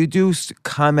 So you do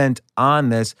comment on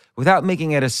this without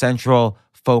making it a central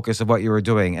focus of what you were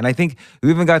doing. And I think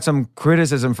you even got some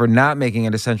criticism for not making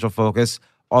it a central focus,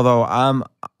 although I'm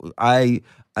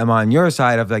on your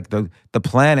side of like the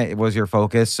planet was your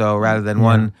focus. So rather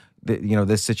than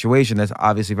this situation that's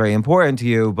obviously very important to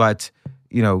you, but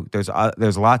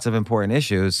there's lots of important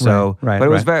issues. So, but it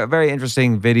was very, very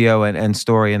interesting video and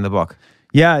story in the book.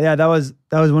 Yeah, that was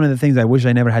one of the things I wish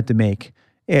I never had to make.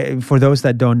 For those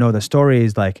that don't know, the story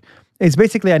is like, it's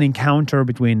basically an encounter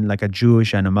between like a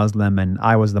Jewish and a Muslim, and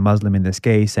I was the Muslim in this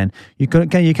case. And you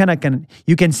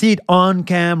can see it on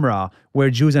camera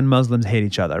where Jews and Muslims hate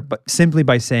each other, but simply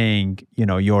by saying,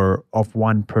 you're of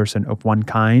one person, of one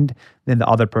kind, then the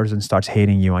other person starts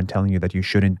hating you and telling you that you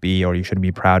shouldn't be, or you shouldn't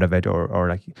be proud of it, or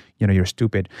like, you're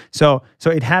stupid. So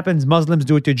it happens. Muslims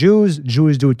do it to Jews,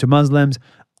 Jews do it to Muslims.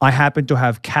 I happen to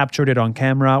have captured it on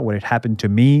camera when it happened to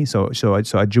me. So a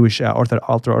Jewish,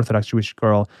 ultra-Orthodox Jewish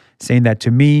girl saying that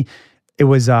to me, it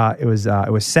was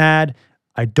sad.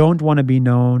 I don't want to be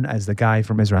known as the guy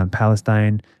from Israel and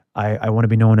Palestine. I want to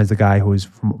be known as the guy who is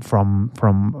from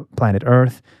planet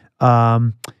Earth.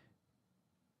 But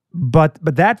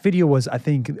that video was, I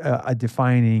think, a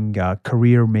defining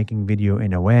career-making video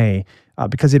in a way,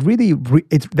 because it really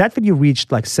that video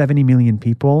reached like 70 million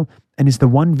people. and it's the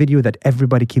one video that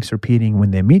everybody keeps repeating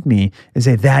when they meet me, and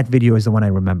say, that video is the one I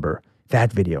remember.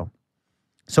 That video.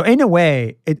 So in a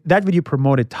way, that video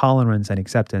promoted tolerance and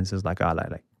acceptance. Is like,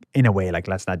 in a way, like,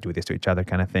 let's not do this to each other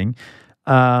kind of thing.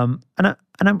 And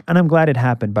I'm glad it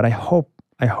happened, but I hope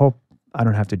I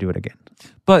don't have to do it again.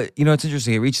 But, it's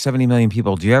interesting. It reached 70 million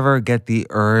people. Do you ever get the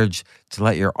urge to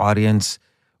let your audience,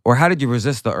 or how did you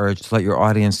resist the urge to let your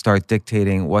audience start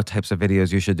dictating what types of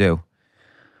videos you should do?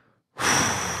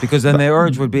 Because then the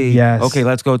urge would be, yes. Okay,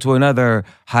 let's go to another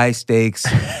high-stakes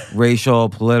racial,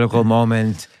 political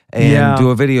moment and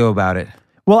do a video about it.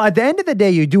 Well, at the end of the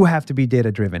day, you do have to be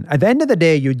data-driven. At the end of the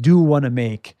day, you do want to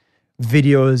make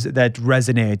videos that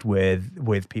resonate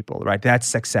with people, right? That's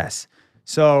success.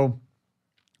 So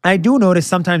I do notice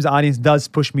sometimes the audience does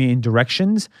push me in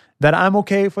directions that I'm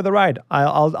okay for the ride.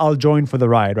 I'll join for the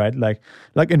ride, right? Like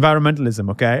environmentalism,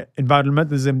 okay?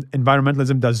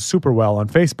 Environmentalism does super well on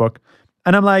Facebook.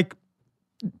 And I'm like,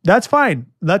 that's fine.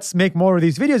 Let's make more of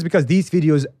these videos because these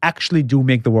videos actually do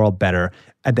make the world better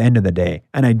at the end of the day.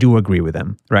 And I do agree with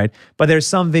them, right? But there's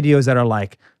some videos that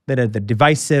are the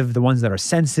divisive, the ones that are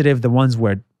sensitive, the ones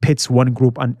where it pits one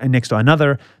group next to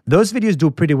another. Those videos do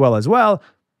pretty well as well.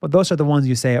 But those are the ones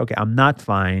you say, okay, I'm not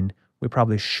fine. We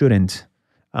probably shouldn't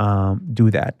do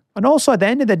that. And also at the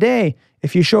end of the day,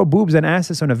 if you show boobs and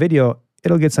asses on a video,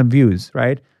 it'll get some views,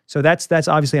 right? So that's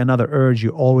obviously another urge you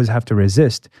always have to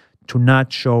resist, to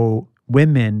not show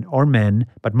women or men,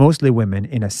 but mostly women,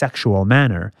 in a sexual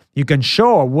manner. You can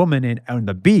show a woman on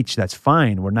the beach, that's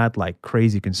fine. We're not like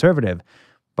crazy conservative,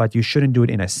 but you shouldn't do it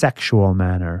in a sexual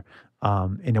manner,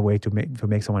 in a way to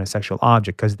make someone a sexual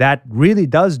object, because that really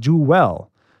does do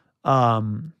well.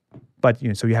 But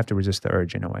so you have to resist the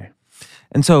urge in a way.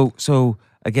 And so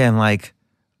again, like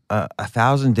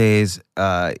 1,000 days,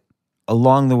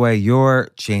 along the way, you're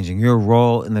changing. Your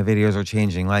role in the videos are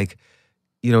changing. Like,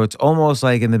 it's almost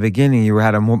like in the beginning you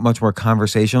had a much more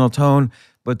conversational tone,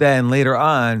 but then later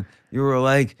on you were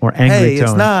like, more angry "Hey,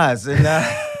 tone. it's Nas,"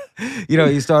 and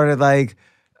you started like.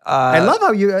 I love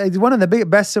how it's one of the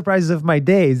best surprises of my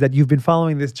day is that you've been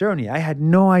following this journey. I had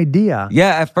no idea.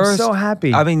 Yeah, at first, I'm so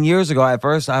happy. I mean, years ago, at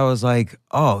first I was like,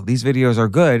 "Oh, these videos are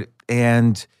good,"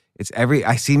 and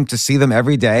I seem to see them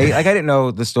every day. Like I didn't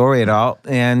know the story at all,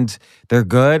 and they're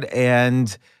good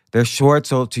and they're short.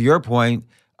 So to your point,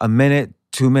 a minute,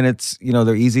 2 minutes,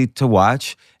 they're easy to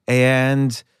watch,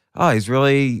 and he's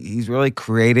really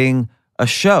creating a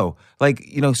show. Like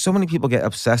so many people get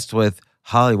obsessed with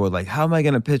Hollywood. Like, how am I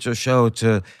going to pitch a show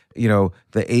to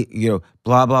the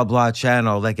blah blah blah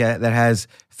channel that has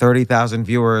 30,000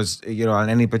 viewers on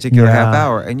any particular half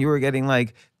hour, and you were getting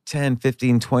like 10,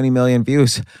 15, 20 million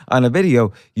views on a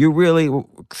video. You really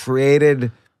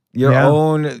created your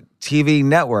own TV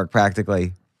network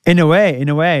practically. In a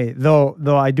way,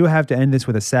 though I do have to end this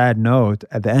with a sad note.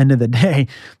 At the end of the day,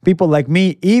 people like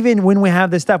me, even when we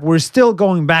have this stuff, we're still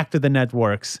going back to the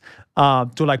networks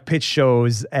to like pitch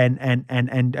shows and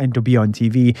to be on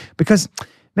TV, because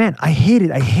man, I hate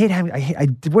it. I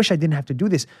wish I didn't have to do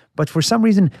this, but for some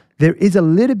reason there is a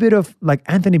little bit of like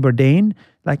Anthony Bourdain.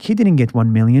 Like he didn't get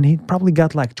 1 million. He probably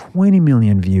got like 20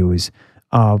 million views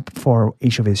for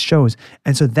each of his shows,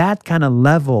 and so that kind of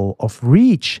level of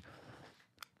reach.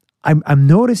 I'm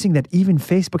noticing that even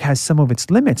Facebook has some of its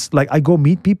limits. Like I go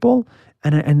meet people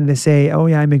and they say, "Oh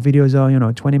yeah, I make videos,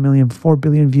 20 million, 4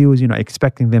 billion views,"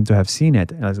 expecting them to have seen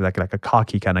it. And I was like a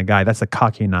cocky kind of guy. That's a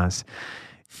cocky Nas.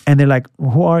 And they're like,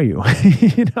 "Who are you?"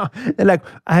 They're like,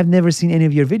 "I have never seen any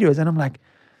of your videos." And I'm like,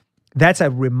 that's a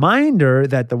reminder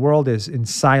that the world is in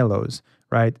silos,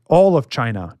 right? All of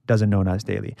China doesn't know Nas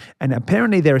Daily. And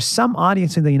apparently there's some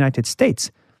audience in the United States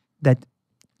that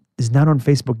is not on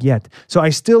Facebook yet. So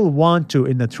I still want to,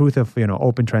 in the truth of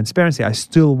open transparency, I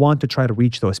still want to try to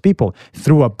reach those people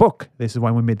through a book. This is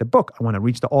why we made the book. I want to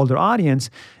reach the older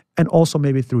audience, and also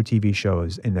maybe through TV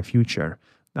shows in the future,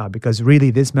 because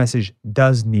really this message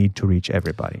does need to reach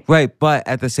everybody. Right, but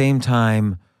at the same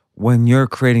time, when you're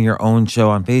creating your own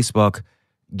show on Facebook,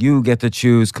 you get to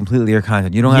choose completely your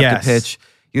content. You don't have to pitch.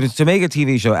 To make a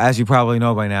TV show, as you probably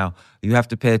know by now, you have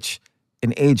to pitch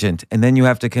an agent, and then you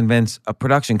have to convince a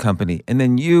production company, and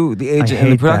then you, the agent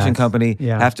and the production company,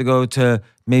 have to go to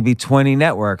maybe 20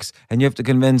 networks, and you have to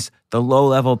convince the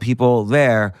low-level people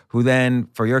there, who then,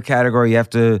 for your category, you have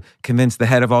to convince the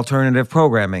head of alternative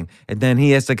programming, and then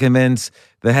he has to convince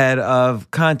the head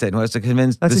of content, who has to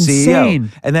convince the CEO.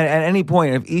 Insane. And then at any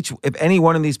point, if any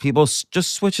one of these people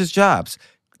just switches jobs,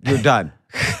 you're done.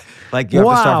 Like you have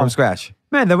to start from scratch.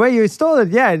 Man, the way you stole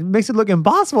it, it makes it look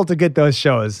impossible to get those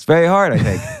shows. It's very hard, I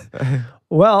think.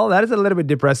 Well, that is a little bit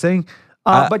depressing.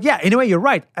 But yeah, in a way, you're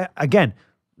right. Again,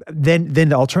 then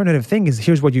the alternative thing is,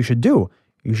 here's what you should do.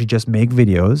 You should just make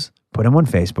videos, put them on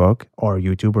Facebook or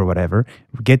YouTube or whatever,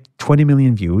 get 20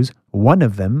 million views. One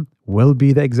of them will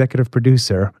be the executive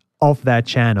producer of that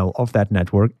channel, of that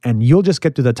network, and you'll just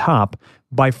get to the top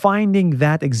by finding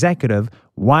that executive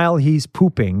while he's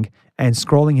pooping and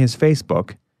scrolling his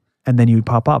Facebook, and then you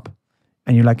pop up.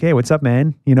 And you're like, hey, what's up,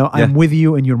 man? I'm with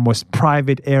you in your most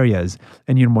private areas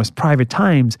and your most private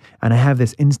times, and I have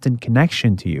this instant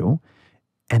connection to you.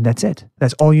 And that's it.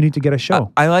 That's all you need to get a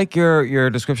show. I like your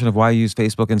description of why you use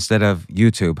Facebook instead of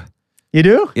YouTube. You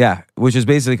do? Yeah, which is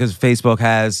basically because Facebook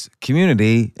has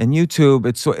community, and YouTube,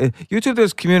 YouTube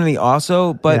there's community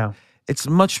also, but it's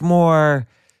much more.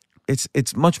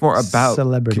 It's much more about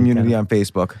Celebrity community on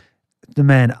Facebook.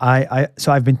 Man,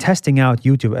 so I've been testing out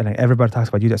YouTube, and everybody talks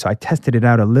about YouTube. So I tested it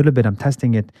out a little bit. I'm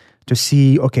testing it to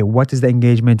see, okay, what is the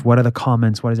engagement? What are the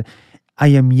comments? What is it? I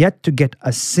am yet to get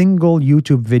a single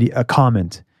YouTube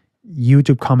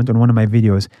comment on one of my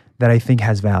videos that I think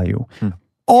has value.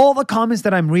 All the comments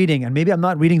that I'm reading, and maybe I'm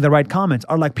not reading the right comments,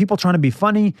 are like people trying to be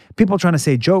funny, people trying to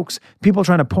say jokes, people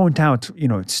trying to point out,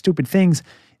 stupid things.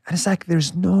 And it's like,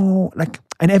 there's no,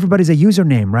 and everybody's a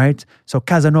username, right? So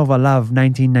Casanova Love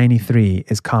 1993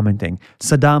 is commenting.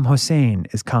 Saddam Hussein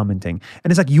is commenting.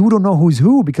 And it's like, you don't know who's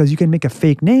who because you can make a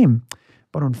fake name.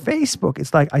 But on Facebook,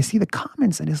 it's like, I see the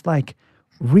comments and it's like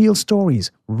real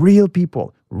stories, real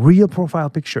people, real profile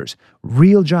pictures,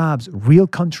 real jobs, real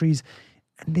countries.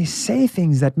 And they say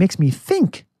things that makes me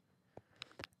think.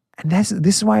 And this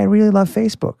is why I really love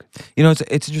Facebook. It's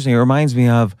interesting. It reminds me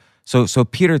of, so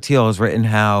Peter Thiel has written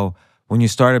how when you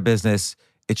start a business,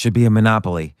 it should be a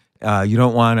monopoly. You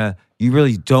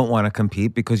really don't want to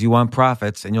compete because you want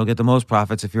profits, and you'll get the most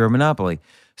profits if you're a monopoly.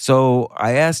 So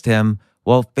I asked him,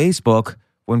 well, Facebook,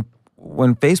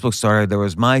 when Facebook started, there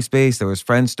was MySpace, there was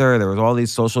Friendster, there was all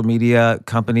these social media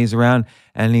companies around,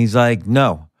 and he's like,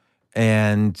 no.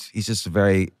 And he's just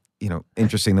very,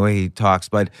 interesting the way he talks.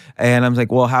 And I'm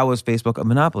like, well, how was Facebook a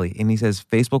monopoly? And he says,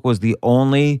 Facebook was the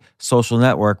only social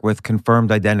network with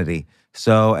confirmed identity.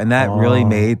 So, and that really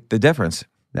made the difference.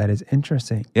 That is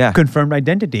interesting. Yeah. Confirmed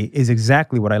identity is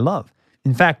exactly what I love.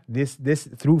 In fact, this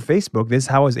through Facebook, this is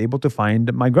how I was able to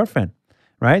find my girlfriend.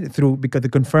 Right? Because the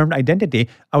confirmed identity,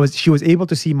 she was able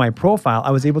to see my profile. I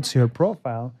was able to see her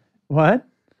profile. What?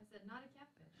 I said, not a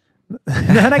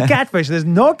catfish. Not a catfish. There's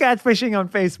no catfishing on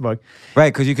Facebook.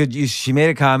 Right, because she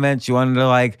made a comment. She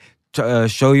wanted to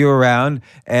show you around,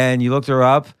 and you looked her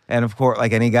up, and of course,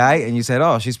 like any guy, and you said,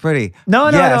 "Oh, she's pretty." No.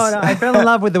 I fell in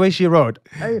love with the way she wrote.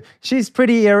 She's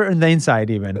prettier on the inside,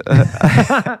 even.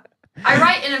 I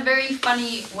write in a very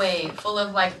funny way, full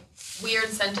of weird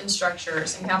sentence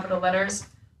structures and capital letters.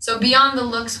 So beyond the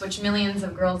looks which millions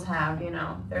of girls have,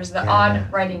 there's the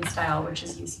odd writing style which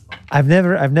is useful. I've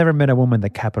never met a woman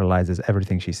that capitalizes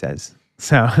everything she says.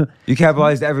 So you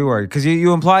capitalized every word because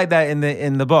you implied that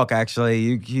in the book.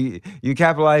 Actually, you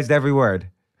capitalized every word.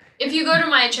 If you go to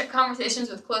my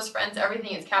conversations with close friends,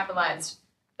 everything is capitalized.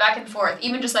 Back and forth,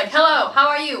 even just hello, how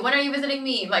are you? When are you visiting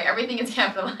me? Everything is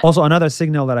capitalized. Also, another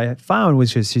signal that I found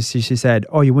was she said,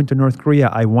 "Oh, you went to North Korea.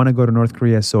 I want to go to North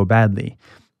Korea so badly."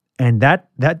 And that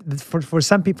for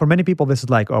some people, for many people, this is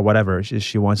like, oh, whatever.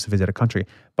 She wants to visit a country.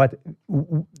 But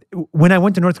when I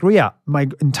went to North Korea, my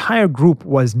entire group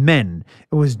was men.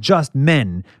 It was just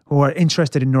men who are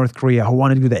interested in North Korea, who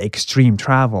wanted to do the extreme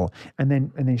travel. And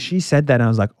then she said that, and I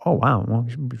was like, oh wow, well,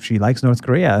 she likes North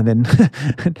Korea. And then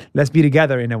let's be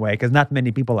together in a way, because not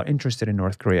many people are interested in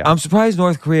North Korea. I'm surprised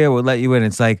North Korea would let you in.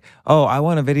 It's like, oh, I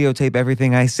want to videotape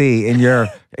everything I see in your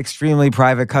extremely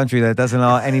private country that doesn't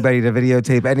allow anybody to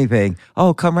videotape anything.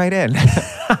 Oh, come right in.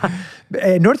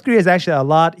 North Korea is actually a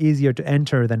lot easier to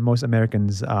enter than most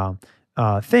Americans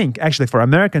think. Actually, for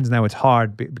Americans now, it's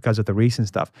hard because of the recent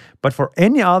stuff. But for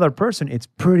any other person, it's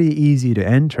pretty easy to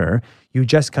enter. You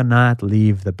just cannot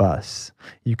leave the bus.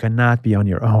 You cannot be on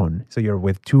your own. So you're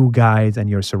with two guys and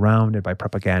you're surrounded by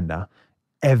propaganda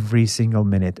every single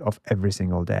minute of every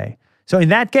single day. So in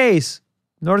that case,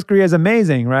 North Korea is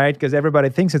amazing, right? Because everybody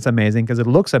thinks it's amazing because it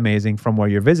looks amazing from where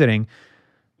you're visiting.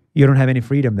 You don't have any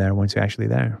freedom there once you're actually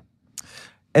there.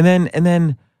 And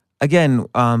then again,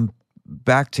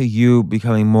 back to you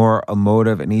becoming more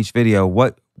emotive in each video.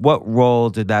 What role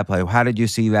did that play? How did you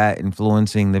see that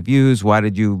influencing the views? Why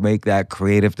did you make that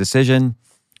creative decision?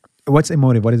 What's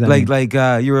emotive? What does that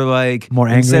mean? You were like, more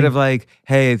angry? Instead of like,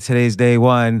 hey, today's day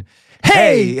one.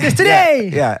 Hey, it's today.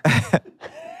 Yeah.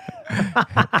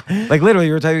 Like literally,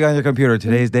 you were typing on your computer.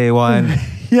 Today's day one.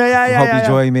 Yeah. Hope you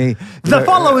join me. The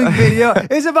following video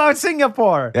is about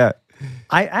Singapore. Yeah.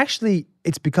 I actually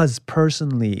it's because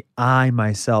personally, I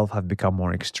myself have become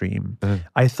more extreme.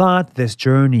 I thought this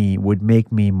journey would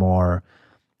make me more,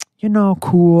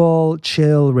 cool,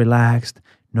 chill, relaxed.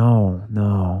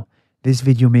 No. This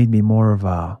video made me more of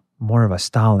a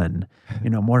Stalin,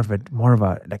 more of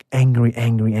a like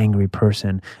angry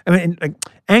person. I mean, like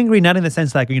angry not in the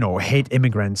sense like, hate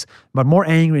immigrants, but more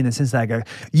angry in the sense like,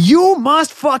 you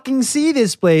must fucking see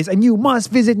this place and you must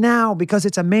visit now because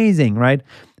it's amazing, right?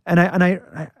 And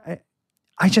I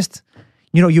just,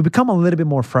 you become a little bit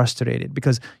more frustrated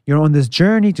because you're on this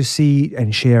journey to see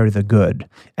and share the good.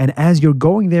 And as you're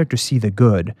going there to see the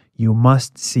good, you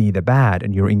must see the bad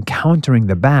and you're encountering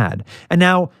the bad. And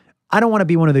now, I don't want to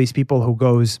be one of these people who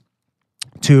goes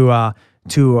to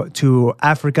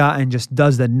Africa and just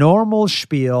does the normal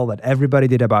spiel that everybody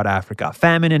did about Africa.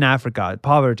 Famine in Africa,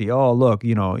 poverty, oh, look,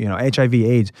 HIV,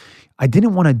 AIDS. I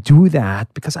didn't want to do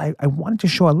that because I wanted to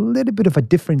show a little bit of a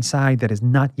different side that is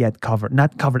not yet covered,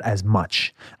 not covered as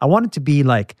much. I wanted to be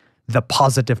like the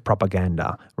positive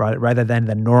propaganda, right, rather than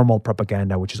the normal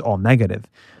propaganda, which is all negative.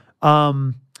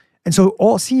 And so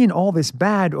seeing all this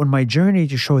bad on my journey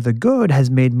to show the good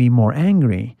has made me more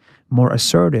angry, more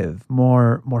assertive,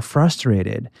 more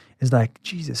frustrated. It's like,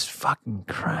 Jesus fucking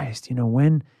Christ,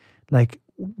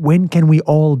 when can we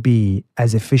all be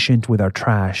as efficient with our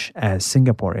trash as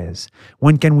Singapore is?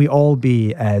 When can we all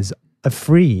be as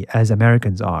free as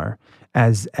Americans are,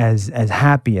 as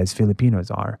happy as Filipinos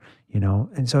are?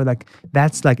 And so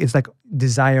it's like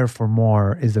desire for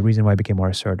more is the reason why I became more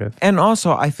assertive. And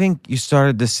also, I think you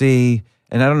started to see,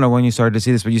 and I don't know when you started to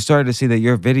see this, but you started to see that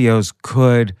your videos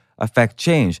could affect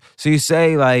change. So you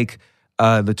say like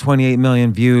the 28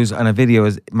 million views on a video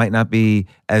might not be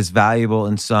as valuable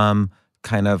in some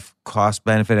kind of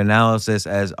cost-benefit analysis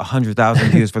as 100,000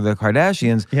 views for the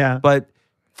Kardashians. Yeah. But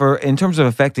in terms of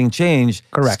affecting change,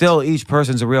 correct, still each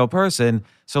person's a real person.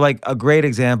 So like a great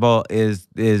example is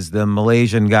the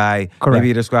Malaysian guy. Correct. Maybe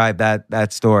you describe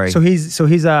that story. So he's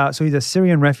a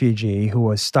Syrian refugee who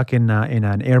was stuck in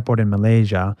an airport in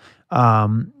Malaysia.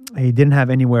 He didn't have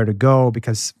anywhere to go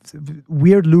because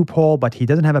weird loophole, but he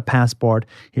doesn't have a passport.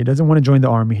 He doesn't want to join the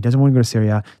army. He doesn't want to go to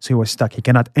Syria. So he was stuck. He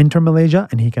cannot enter Malaysia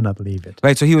and he cannot leave it.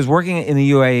 Right. So he was working in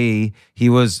the UAE. He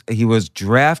was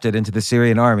drafted into the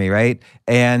Syrian army, right?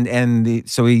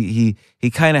 So he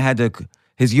kind of had to.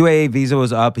 His UAE visa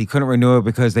was up. He couldn't renew it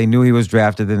because they knew he was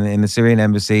drafted in the Syrian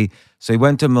embassy. So he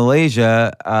went to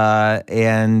Malaysia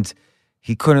and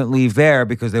he couldn't leave there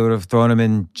because they would have thrown him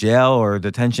in jail or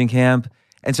detention camp.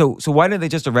 And so why didn't they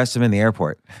just arrest him in the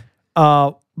airport?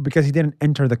 Because he didn't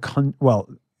enter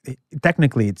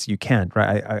technically you can't,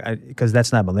 right? Because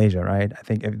that's not Malaysia, right? I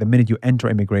think the minute you enter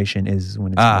immigration is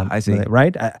when it's I see.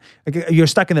 Right? You're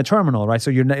stuck in the terminal, right?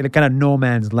 So you're kind of no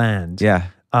man's land. Yeah.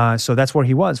 So that's where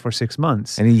he was for 6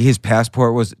 months. And his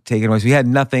passport was taken away. So he had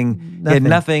nothing. He had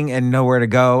nothing and nowhere to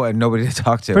go and nobody to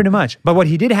talk to. Pretty much. But what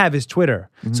he did have is Twitter.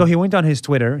 Mm-hmm. So he went on his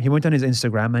Twitter, he went on his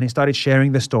Instagram, and he started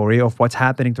sharing the story of what's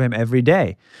happening to him every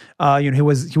day. He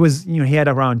had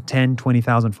around 10,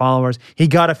 20,000 followers. He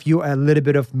got a little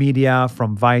bit of media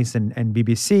from Vice and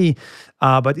BBC,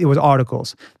 but it was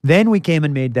articles. Then we came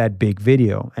and made that big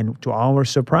video. And to our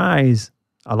surprise,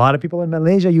 a lot of people in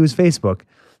Malaysia use Facebook.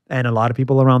 And a lot of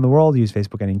people around the world use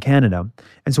Facebook and in Canada.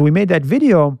 And so we made that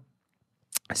video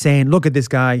saying, look at this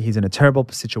guy. He's in a terrible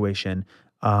situation.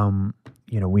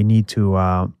 We need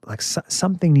to,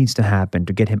 something needs to happen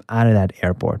to get him out of that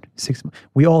airport.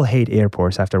 We all hate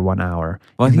airports after 1 hour.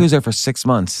 Well, he was there for 6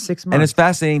 months. 6 months. And it's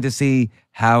fascinating to see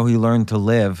how he learned to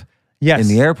live in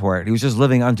the airport. He was just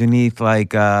living underneath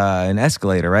like an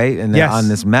escalator, right? And then on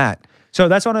this mat. So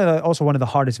that's also one of the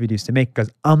hardest videos to make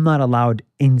because I'm not allowed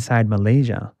inside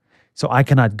Malaysia. So I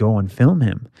cannot go and film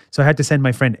him. So I had to send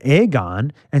my friend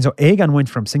Aegon. And so Aegon went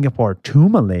from Singapore to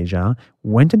Malaysia,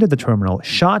 went into the terminal,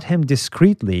 shot him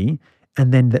discreetly.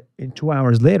 And then 2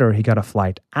 hours later, he got a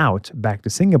flight out back to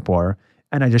Singapore.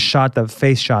 And I just shot the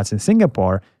face shots in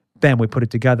Singapore. Bam, we put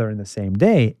it together in the same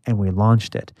day and we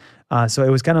launched it. So it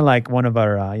was kind of like one of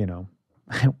our,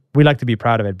 we like to be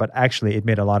proud of it, but actually it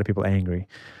made a lot of people angry.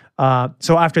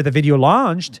 So after the video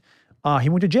launched, he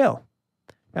went to jail.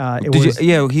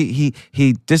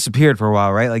 He disappeared for a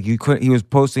while, right? Like he was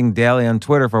posting daily on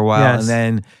Twitter for a while, and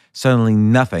then suddenly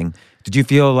nothing. Did you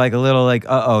feel like a little like,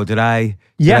 did I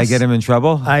get him in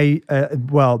trouble?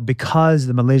 Because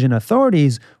the Malaysian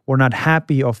authorities were not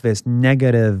happy of this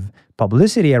negative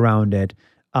publicity around it.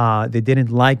 They didn't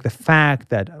like the fact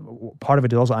that part of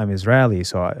it is also I'm Israeli,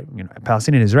 so I'm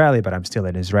Palestinian Israeli, but I'm still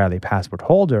an Israeli passport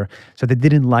holder. So they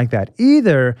didn't like that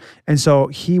either. And so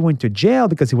he went to jail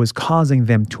because he was causing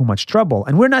them too much trouble.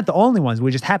 And we're not the only ones.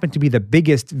 We just happen to be the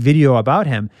biggest video about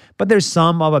him. But there's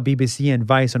some of a BBC and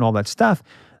Vice and all that stuff.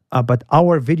 But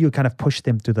our video kind of pushed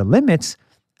them to the limits.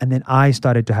 And then I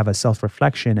started to have a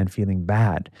self-reflection and feeling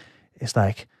bad. It's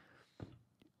like,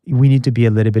 we need to be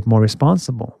a little bit more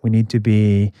responsible. We need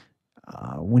to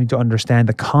understand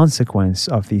the consequence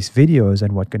of these videos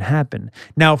and what can happen.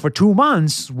 Now, for 2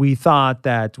 months, we thought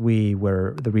that we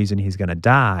were the reason he's going to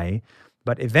die.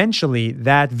 But eventually,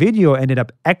 that video ended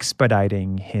up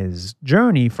expediting his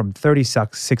journey from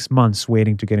 36 months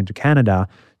waiting to get into Canada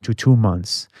to 2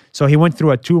 months. So he went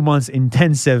through a 2 months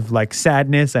intensive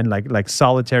sadness and like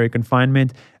solitary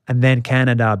confinement. And then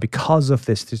Canada, because of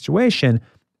this situation,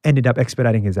 ended up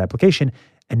expediting his application,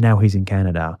 and now he's in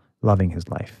Canada, loving his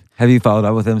life. Have you followed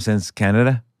up with him since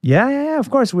Canada? Yeah.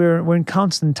 Of course, we're in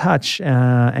constant touch,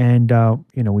 and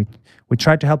we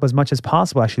tried to help as much as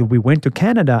possible. Actually, we went to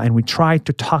Canada and we tried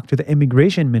to talk to the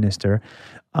immigration minister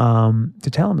to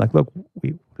tell him, look,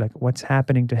 what's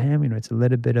happening to him. It's a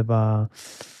little bit of a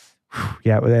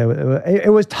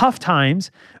it was tough times,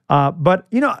 but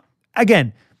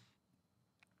again,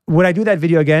 would I do that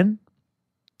video again?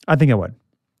 I think I would.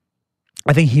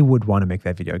 I think he would want to make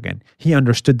that video again. He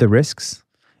understood the risks,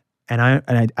 and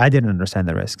I didn't understand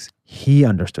the risks. He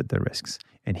understood the risks,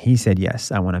 and he said,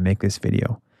 yes, I want to make this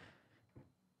video.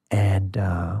 And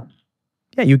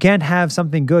you can't have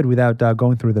something good without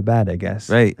going through the bad, I guess.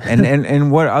 Right.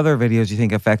 And what other videos do you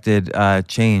think affected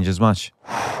change as much,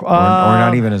 or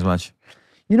not even as much?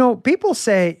 People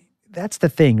say that's the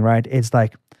thing, right? It's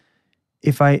like,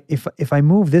 if I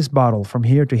move this bottle from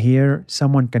here to here,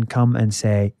 someone can come and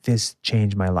say, this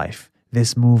changed my life.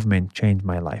 This movement changed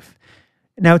my life.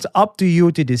 Now, it's up to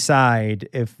you to decide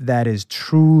if that is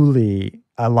truly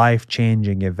a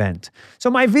life-changing event. So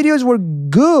my videos were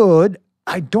good.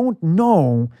 I don't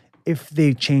know if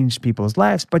they changed people's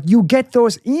lives, but you get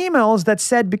those emails that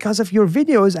said, because of your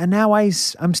videos, and now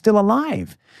I'm still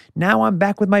alive. Now I'm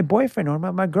back with my boyfriend or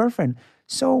my girlfriend.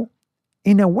 So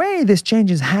in a way, this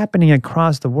change is happening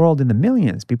across the world in the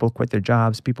millions. People quit their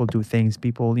jobs, people do things,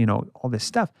 people, all this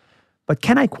stuff. But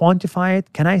can I quantify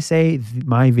it? Can I say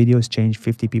my videos changed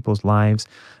 50 people's lives?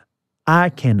 I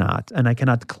cannot, and I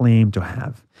cannot claim to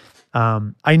have.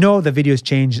 I know the videos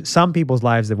changed some people's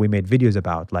lives that we made videos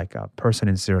about, like a person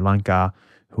in Sri Lanka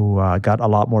who got a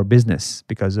lot more business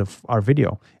because of our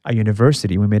video. A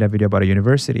university, we made a video about a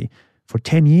university. For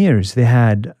 10 years, they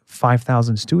had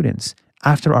 5,000 students.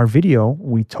 After our video,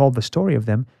 we told the story of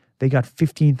them. They got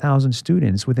 15,000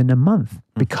 students within a month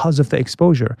because of the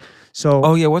exposure. So,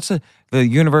 what's the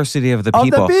University of the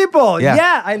People? Of the People,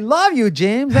 yeah. I love you,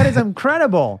 James. That is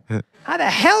incredible. How the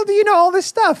hell do you know all this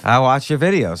stuff? I watch your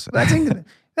videos.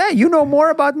 Hey, you know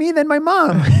more about me than my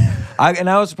mom. I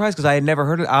was surprised because I had never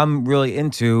heard it. I'm really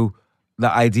into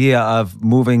the idea of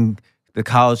moving the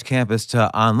college campus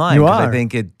to online. You are. I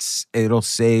think it'll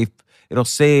save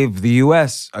the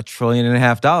U.S. $1.5 trillion.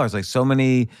 Like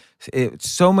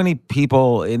so many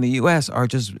people in the U.S. are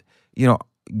just,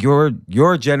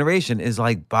 your generation is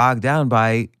like bogged down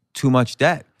by too much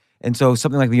debt. And so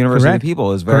something like the University of the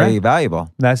People is very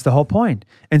valuable. That's the whole point.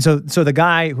 And so the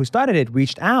guy who started it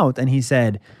reached out and he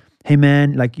said, hey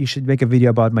man, you should make a video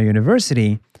about my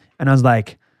university. And I was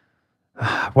like,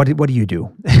 what do you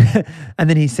do? And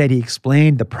then he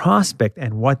explained the prospect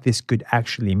and what this could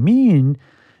actually mean.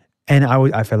 And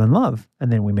I fell in love.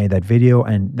 And then we made that video,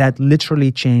 and that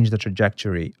literally changed the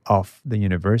trajectory of the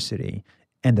university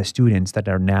and the students that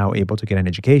are now able to get an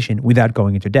education without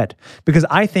going into debt. Because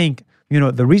I think,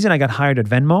 the reason I got hired at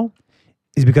Venmo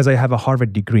is because I have a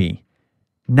Harvard degree,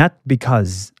 not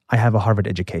because I have a Harvard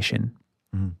education.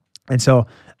 Mm. And so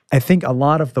I think a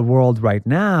lot of the world right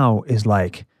now is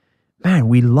like, man,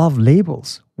 we love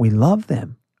labels. We love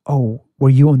them. Oh, were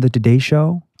you on the Today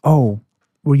Show? Oh,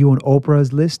 were you on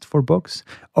Oprah's list for books?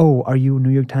 Oh, are you New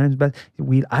York Times best?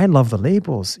 I love the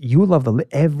labels. You love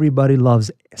everybody loves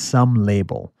some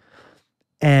label.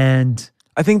 And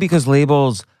I think because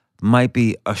labels might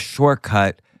be a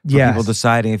shortcut for people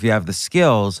deciding if you have the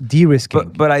skills.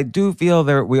 De-risking. But I do feel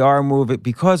that we are moving,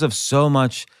 because of so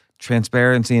much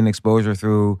transparency and exposure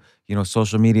through,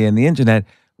 social media and the internet,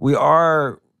 we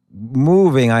are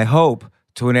moving, I hope,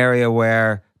 to an area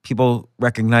where people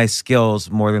recognize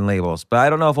skills more than labels. But I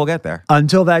don't know if we'll get there.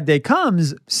 Until that day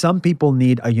comes, some people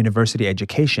need a university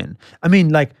education. I mean,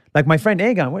 like my friend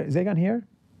Egon. Is Egon here?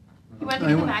 He went to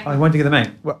get the mag. I went to get the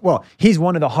mag. Well, he's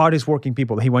one of the hardest working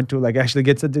people. He went to like actually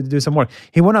get to do some work.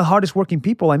 He's one of the hardest working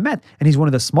people I met, and he's one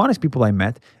of the smartest people I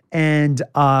met. And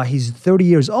he's 30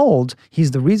 years old. He's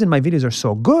the reason my videos are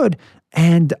so good.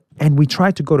 And we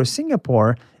tried to go to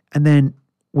Singapore, and then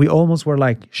we almost were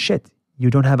like, shit,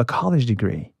 you don't have a college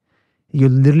degree. You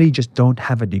literally just don't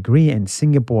have a degree, and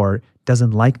Singapore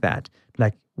doesn't like that.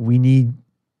 Like we need.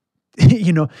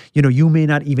 You may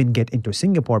not even get into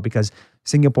Singapore because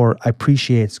Singapore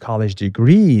appreciates college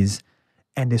degrees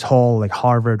and this whole like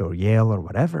Harvard or Yale or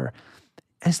whatever.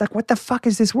 And it's like, what the fuck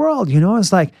is this world?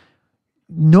 It's like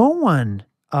no one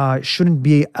shouldn't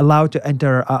be allowed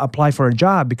to apply for a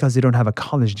job because they don't have a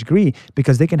college degree,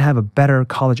 because they can have a better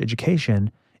college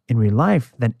education in real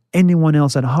life than anyone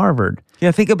else at Harvard.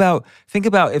 Yeah, think about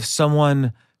if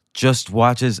someone just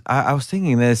watches. I was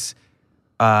thinking this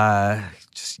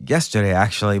just yesterday,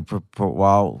 actually,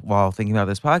 while thinking about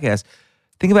this podcast.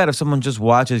 Think about if someone just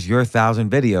watches your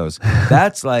 1,000 videos.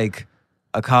 That's like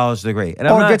a college degree, and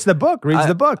gets the book, reads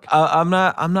the book. I'm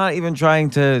not even trying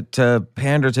to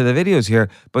pander to the videos here,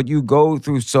 but you go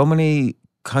through so many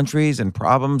countries and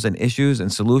problems and issues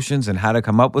and solutions and how to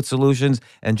come up with solutions,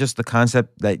 and just the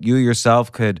concept that you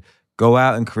yourself could go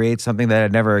out and create something that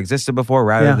had never existed before,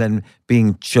 rather than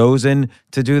being chosen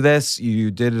to do this.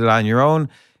 You did it on your own.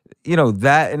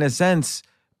 That in a sense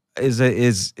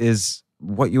is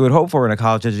what you would hope for in a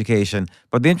college education.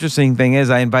 But the interesting thing is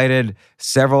I invited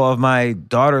several of my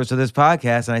daughters to this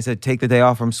podcast, and I said, take the day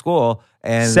off from school.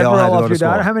 And several they all had to of go your to school.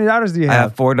 daughters? How many daughters do you have? I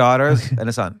have 4 daughters and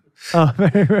a son. Oh,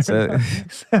 very good.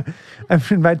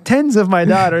 I've invited tens of my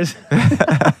daughters.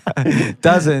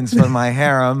 Dozens from my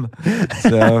harem.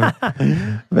 So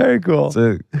very cool.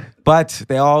 But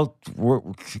they all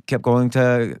went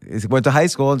to high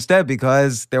school instead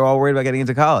because they were all worried about getting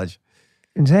into college.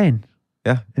 Insane.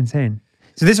 Yeah. Insane.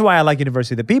 So this is why I like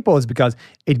University of the People, is because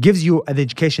it gives you the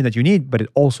education that you need, but it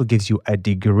also gives you a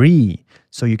degree.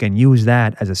 So you can use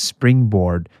that as a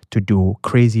springboard to do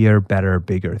crazier, better,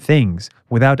 bigger things.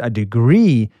 Without a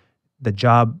degree,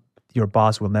 your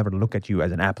boss will never look at you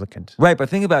as an applicant. Right, but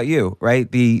think about you, right?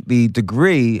 The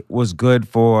degree was good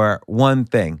for one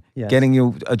thing, getting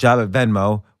you a job at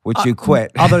Venmo, which you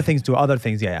quit. Other things. Other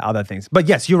things. But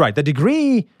yes, you're right. The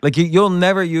degree... Like you'll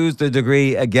never use the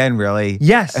degree again, really.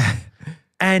 Yes.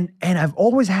 And I've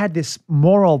always had this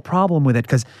moral problem with it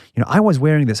because, I was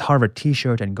wearing this Harvard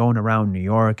t-shirt and going around New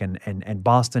York and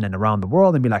Boston and around the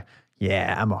world and be like,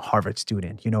 yeah, I'm a Harvard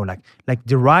student, like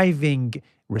deriving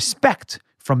respect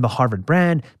from the Harvard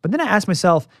brand. But then I asked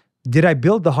myself, did I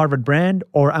build the Harvard brand,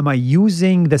 or am I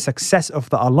using the success of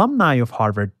the alumni of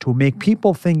Harvard to make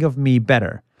people think of me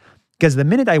better? Because the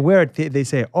minute I wear it, they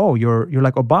say, oh, you're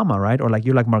like Obama, right? Or like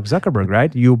you're like Mark Zuckerberg,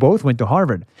 right? You both went to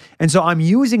Harvard. And so I'm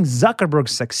using Zuckerberg's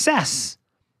success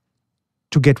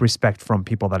to get respect from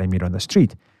people that I meet on the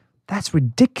street. That's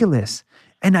ridiculous.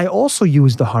 And I also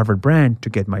use the Harvard brand to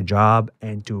get my job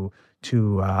and to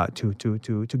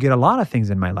get a lot of things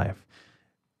in my life.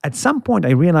 At some point,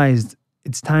 I realized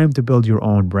it's time to build your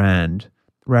own brand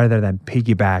rather than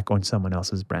piggyback on someone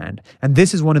else's brand. And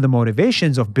this is one of the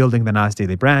motivations of building the Nas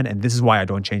Daily brand. And this is why I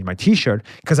don't change my t-shirt,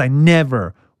 because I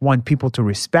never want people to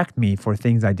respect me for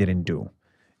things I didn't do.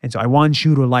 And so I want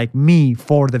you to like me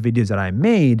for the videos that I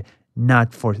made,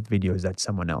 not for the videos that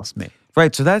someone else made.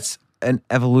 Right. So that's an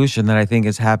evolution that I think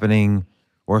is happening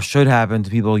or should happen to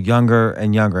people younger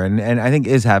and younger. And I think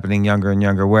is happening younger and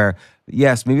younger, where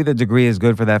yes, maybe the degree is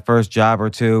good for that first job or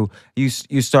two. You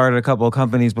started a couple of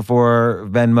companies before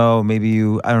Venmo. Maybe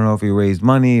I don't know if you raised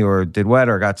money or did what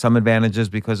or got some advantages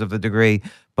because of the degree.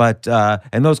 But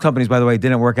and those companies, by the way,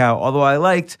 didn't work out. Although I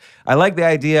liked the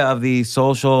idea of the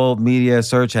social media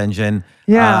search engine.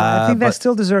 Yeah, I think that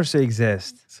still deserves to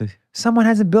exist. Someone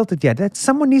hasn't built it yet.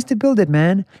 Someone needs to build it,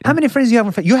 man. How many friends do you have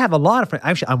on Facebook? You have a lot of friends.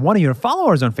 Actually, I'm one of your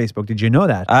followers on Facebook. Did you know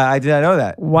that? I did not know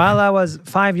that. While I was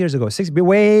 5 years ago,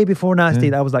 way before Nas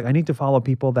Daily, I was like, I need to follow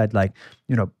people that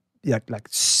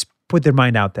put their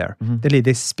mind out there. Mm-hmm.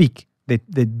 They speak,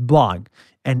 they blog.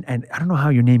 And I don't know how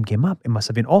your name came up. It must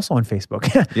have been also on Facebook.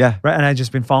 Yeah. Right. And I've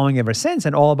just been following ever since,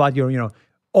 and all about your,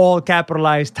 all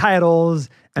capitalized titles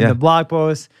and the blog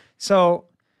posts. So,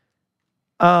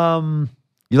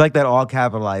 you like that all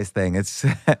capitalized thing. It's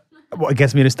well, it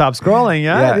gets me to stop scrolling.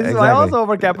 Yeah, exactly. I also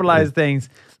overcapitalize things.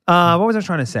 What was I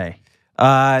trying to say?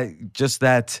 Just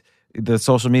that the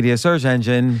social media search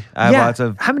engine. I have lots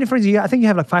of. How many friends do you have? I think you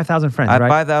have like 5,000 friends, I have right?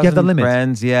 5,000 you have the limit.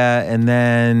 friends, yeah. And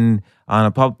then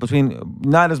on between,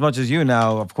 not as much as you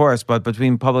now, of course, but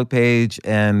between public page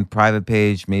and private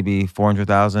page, maybe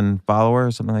 400,000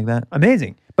 followers, something like that.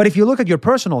 Amazing. But if you look at your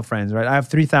personal friends, right? I have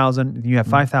 3,000, you have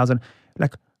 5,000.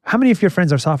 Like, How many of your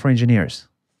friends are software engineers?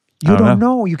 You I don't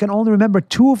know. You can only remember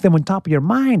 2 of them on top of your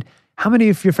mind. How many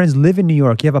of your friends live in New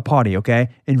York? You have a party, okay?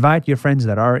 Invite your friends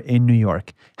that are in New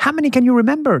York. How many can you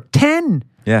remember? 10.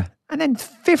 Yeah. And then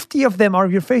 50 of them are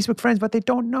your Facebook friends, but they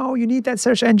don't know. You need that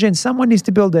search engine. Someone needs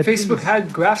to build it. Facebook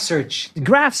had graph search.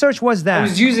 Graph search was that. I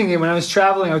was using it when I was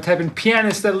traveling. I would type in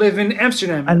pianists that live in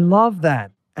Amsterdam. I love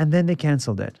that. And then they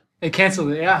canceled it. They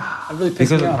canceled it. Yeah, it really pissed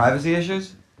Because me of off. privacy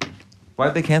issues? Why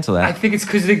did they cancel that? I think it's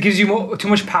because it gives you too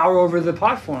much power over the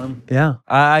platform. Yeah.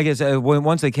 I guess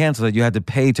once they canceled it, you had to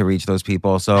pay to reach those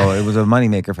people, so it was a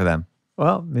moneymaker for them.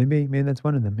 Well, maybe that's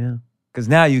one of them, yeah. Because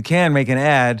now you can make an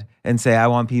ad and say, I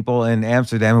want people in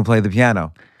Amsterdam who play the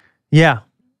piano. Yeah.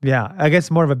 I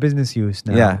guess more of a business use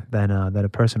now than a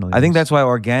personal use. I think that's why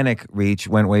organic reach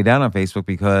went way down on Facebook,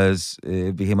 because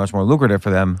it became much more lucrative for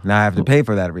them. Now I have to pay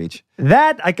for that reach.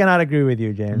 That I cannot agree with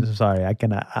you, James. I'm sorry. I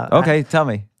cannot. Okay, tell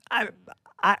me.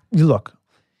 Look,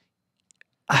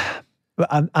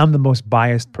 I'm the most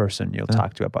biased person you'll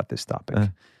talk to about this topic.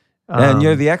 And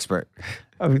you're the expert.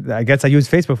 I guess I use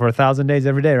Facebook for 1,000 days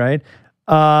every day, right?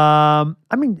 I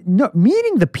mean, no,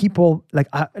 meeting the people, like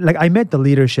I met the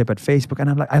leadership at Facebook, and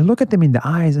I'm like, I look at them in the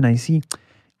eyes and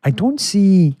I don't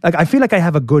see, like, I feel like I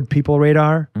have a good people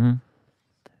radar. Mm-hmm.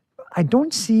 I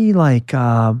don't see like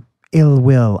ill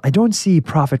will. I don't see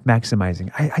profit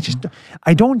maximizing.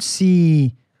 I don't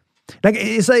see, like,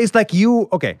 it's like you,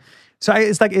 okay. So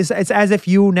it's as if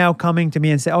you now coming to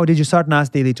me and say, oh, did you start Nas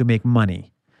Daily to make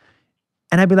money?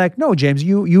 And I'd be like, no, James,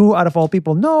 you out of all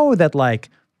people know that, like,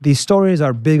 these stories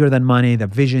are bigger than money. The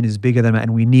vision is bigger than,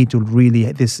 and we need to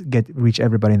really reach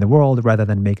everybody in the world rather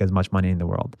than make as much money in the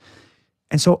world.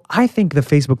 And so I think the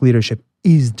Facebook leadership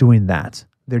is doing that.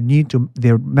 They're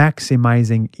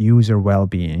maximizing user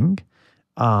well-being,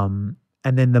 and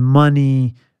then the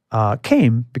money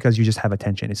came because you just have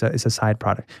attention. It's a side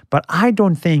product. But I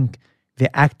don't think they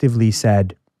actively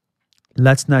said,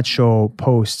 let's not show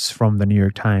posts from the New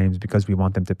York Times because we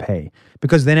want them to pay.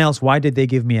 Because then else, why did they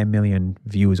give me 1 million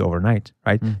views overnight,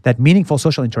 right? That meaningful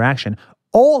social interaction,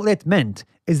 all it meant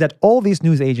is that all these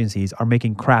news agencies are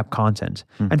making crap content.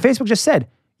 And Facebook just said,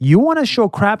 you want to show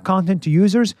crap content to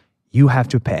users, you have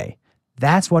to pay.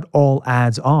 That's what all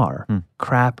ads are,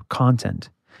 crap content.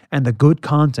 And the good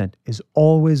content is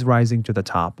always rising to the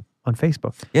top on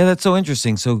Facebook. Yeah, that's so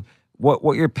interesting. So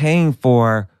what you're paying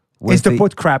for is to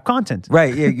put crap content.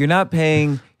 Right. You're not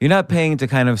paying to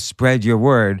kind of spread your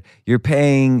word. You're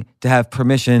paying to have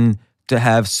permission to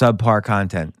have subpar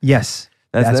content. Yes.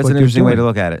 That's an interesting way to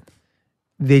look at it.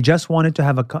 They just wanted to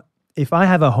have if I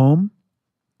have a home,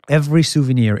 every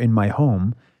souvenir in my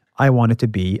home, I want it to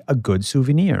be a good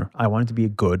souvenir. I want it to be a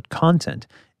good content.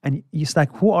 And it's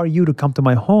like, who are you to come to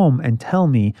my home and tell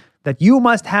me that you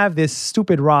must have this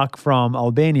stupid rock from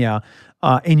Albania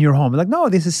in your home? Like, no,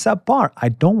 this is subpar. I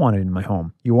don't want it in my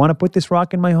home. You want to put this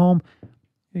rock in my home?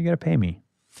 You got to pay me.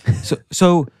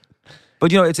 So,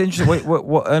 but it's interesting.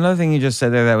 What another thing you just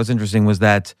said there that was interesting was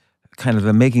that kind of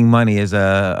the making money is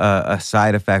a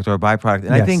side effect or a byproduct.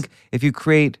 And I think if you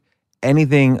create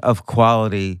anything of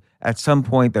quality, at some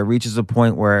point there reaches a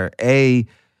point where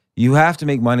you have to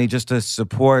make money just to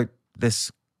support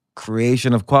this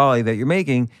creation of quality that you're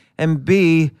making, and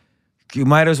B, you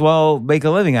might as well make a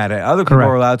living at it. Other people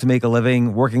are allowed to make a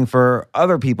living working for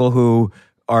other people who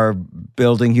are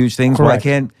building huge things. Why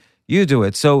can't you do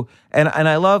it? So, and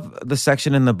I love the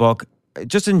section in the book,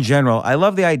 just in general, I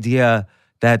love the idea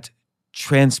that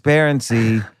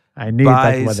transparency I knew you'd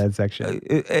talk about that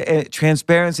section.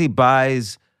 Transparency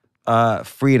buys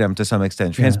freedom to some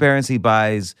extent. Transparency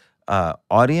buys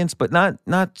audience, but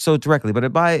not so directly. But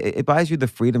it buys you the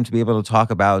freedom to be able to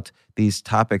talk about these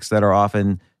topics that are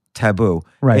often taboo.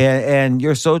 Right. And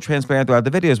you're so transparent throughout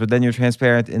the videos, but then you're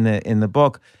transparent in the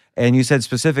book. And you said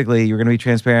specifically you're going to be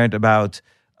transparent about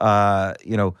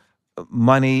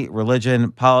money,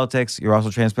 religion, politics. You're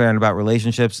also transparent about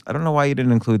relationships. I don't know why you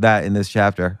didn't include that in this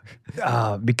chapter.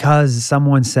 Because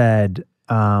someone said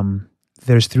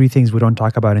there's 3 things we don't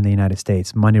talk about in the United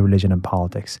States: money, religion, and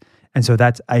politics. And so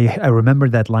I remember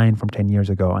that line from 10 years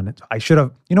ago. And I should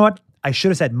have, I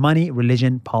should have said money,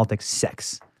 religion, politics,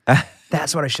 sex.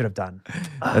 That's what I should have done.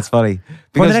 That's funny.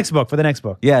 For the next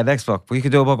book. Yeah, next book. We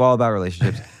could do a book all about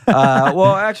relationships.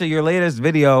 Well, actually, your latest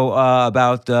video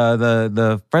about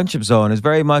the friendship zone is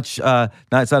very much,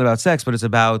 it's not about sex, but it's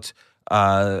about,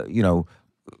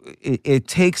 it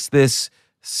takes this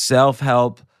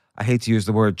self-help, I hate to use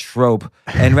the word trope,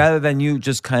 and rather than you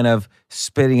just kind of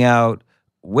spitting out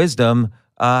wisdom,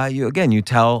 you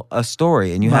tell a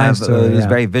story, and you have this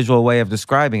very visual way of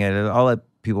describing it. I'll let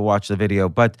people watch the video,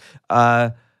 but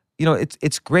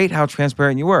it's great how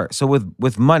transparent you were. So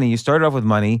with money, you started off with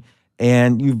money,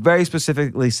 and you very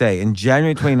specifically say in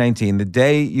January 2019, the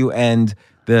day you end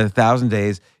the 1,000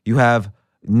 days, you have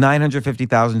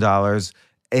 $950,000.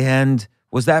 And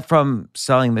was that from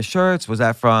selling the shirts? Was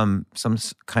that from some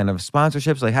kind of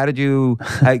sponsorships? Like, how did you?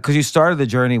 Because you started the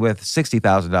journey with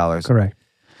 $60,000. Correct.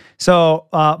 So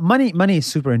money is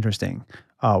super interesting.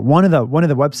 One of the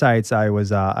websites I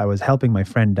was helping my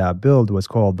friend build was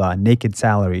called Naked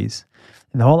Salaries,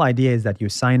 and the whole idea is that you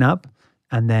sign up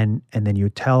and then you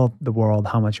tell the world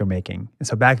how much you're making. And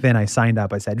so back then I signed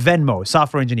up. I said Venmo,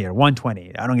 software engineer,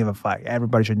 120. I don't give a fuck.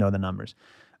 Everybody should know the numbers.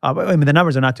 But I mean, the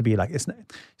numbers are not to be like it's not,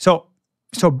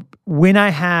 so when I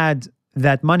had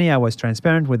that money, I was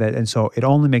transparent with it, and so it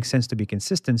only makes sense to be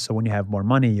consistent. So when you have more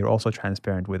money, you're also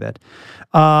transparent with it.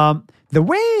 The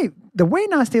way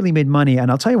Nas Daily made money,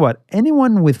 and I'll tell you what,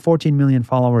 anyone with 14 million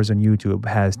followers on YouTube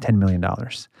has $10 million.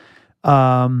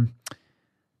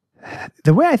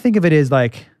 The way I think of it is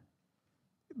like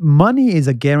money is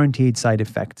a guaranteed side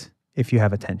effect if you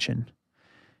have attention.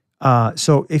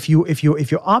 So if you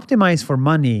optimize for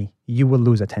money, you will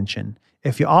lose attention.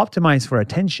 If you optimize for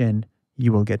attention,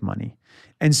 you will get money.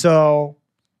 And so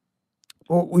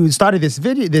we started this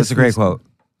video. That's a great quote.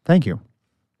 Thank you.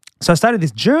 So I started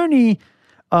this journey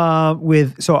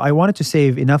so I wanted to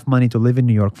save enough money to live in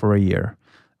New York for a year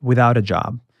without a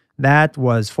job. That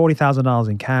was $40,000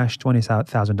 in cash,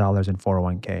 $20,000 in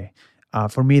 401k.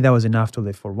 For me, that was enough to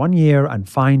live for 1 year and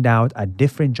find out a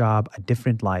different job, a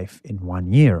different life in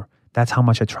 1 year. That's how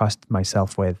much I trust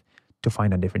myself with to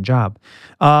find a different job.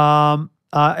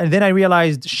 And then I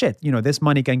realized, shit, this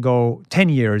money can go 10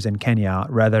 years in Kenya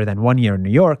rather than 1 year in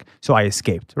New York. So I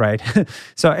escaped, right?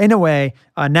 So in a way,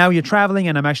 now you're traveling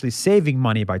and I'm actually saving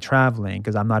money by traveling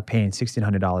because I'm not paying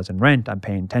 $1,600 in rent. I'm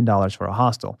paying $10 for a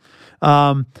hostel.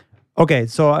 Okay,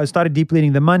 so I started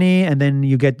depleting the money, and then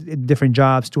you get different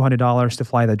jobs, $200 to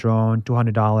fly the drone,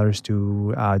 $200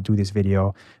 to do this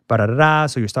video,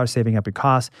 so you start saving up your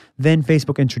costs. Then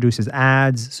Facebook introduces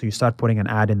ads, so you start putting an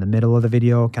ad in the middle of the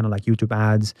video, kind of like YouTube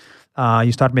ads.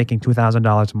 You start making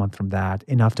 $2,000 a month from that,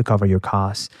 enough to cover your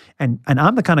costs. And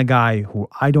I'm the kind of guy who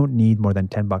I don't need more than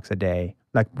 $10 a day.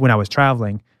 Like when I was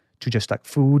traveling, to just like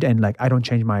food and like I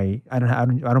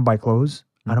don't buy clothes.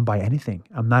 I don't buy anything.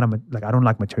 I don't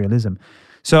like materialism.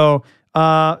 So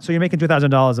you're making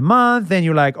 $2,000 a month. Then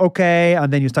you're like, okay.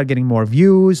 And then you start getting more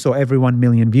views. So every 1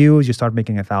 million views, you start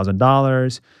making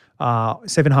 $1,000,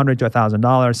 $700 to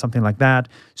 $1,000, something like that.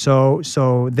 So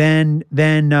then,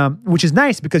 which is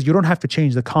nice because you don't have to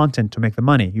change the content to make the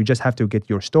money. You just have to get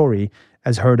your story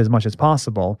heard as much as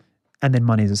possible. And then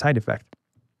money is a side effect.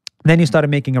 Then you started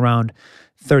making around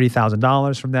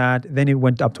 $30,000 from that. Then it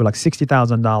went up to like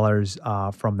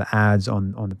 $60,000 from the ads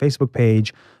on the Facebook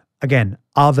page. Again,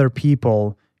 other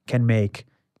people can make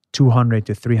 $200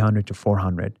 to $300 to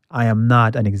 $400. I am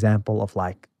not an example of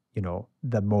like,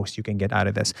 the most you can get out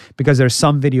of this because there's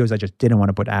some videos I just didn't want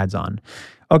to put ads on.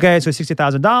 Okay, so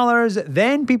 $60,000.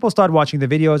 Then people start watching the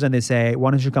videos and they say,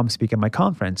 why don't you come speak at my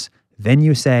conference? Then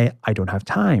you say, I don't have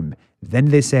time. Then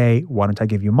they say, why don't I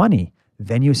give you money?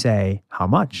 Then you say, how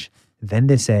much? Then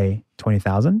they say,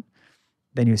 20,000.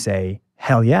 Then you say,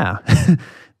 hell yeah.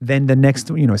 Then the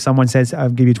next, someone says, I'll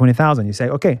give you 20,000. You say,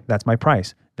 okay, that's my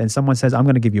price. Then someone says, I'm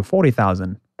going to give you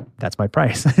 40,000. That's my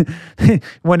price.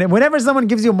 Whenever someone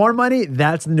gives you more money,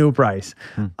 that's the new price.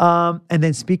 And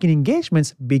then speaking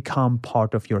engagements become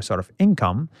part of your sort of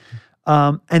income.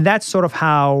 And that's sort of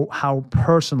how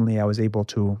personally I was able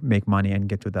to make money and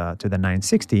get to the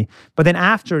 960. But then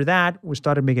after that, we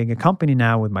started making a company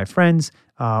now with my friends.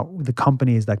 The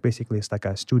company is like basically it's like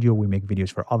a studio. We make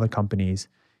videos for other companies,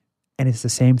 and it's the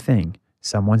same thing.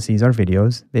 Someone sees our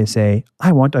videos, they say,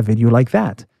 "I want a video like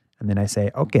that," and then I say,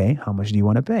 "Okay, how much do you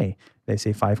want to pay?" They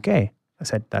say $5K. I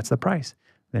said, "That's the price."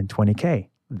 Then $20K.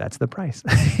 That's the price.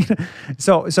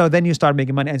 So then you start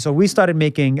making money, and so we started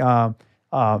making.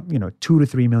 $2 to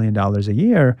 $3 million a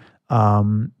year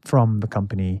from the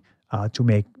company to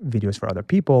make videos for other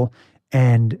people,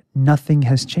 and nothing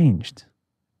has changed.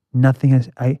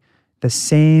 The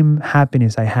same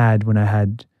happiness I had when I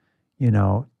had,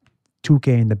 $2K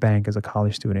in the bank as a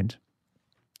college student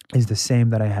is the same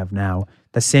that I have now.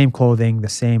 The same clothing, the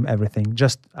same everything.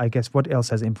 Just, I guess, what else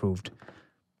has improved?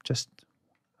 Just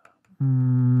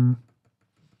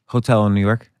hotel in New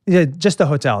York. Yeah, just the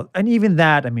hotel. And even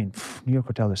that, New York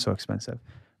hotels are so expensive.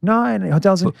 No, and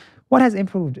hotels, what has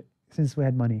improved since we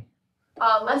had money?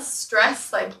 Less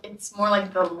stress. Like, it's more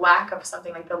like the lack of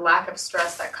something, like the lack of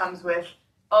stress that comes with,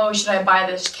 oh, should I buy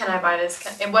this? Can I buy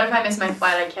this? And what if I miss my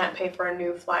flight? I can't pay for a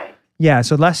new flight. Yeah,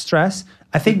 so less stress.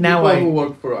 I think now people who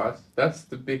work for us, that's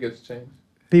the biggest change.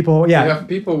 People, You yeah, have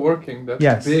people working. That's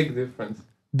Yes. a big difference.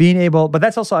 being able, but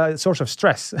that's also a source of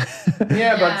stress.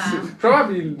 Yeah, but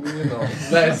probably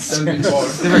less than before.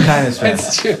 Different kind of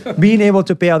stress. That's true. Being able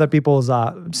to pay other people's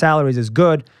salaries is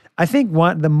good. I think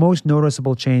the most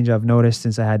noticeable change I've noticed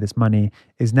since I had this money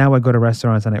is now I go to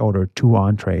restaurants and I order 2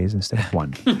 entrees instead of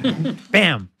 1.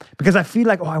 Bam! Because I feel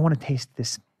like, I want to taste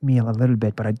this meal a little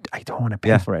bit, but I don't want to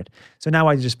pay for it. So now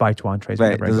I just buy 2 entrees.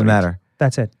 Right, whenever I doesn't go to eat. matter.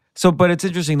 That's it. So, but it's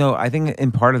interesting though. I think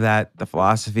in part of that, the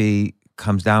philosophy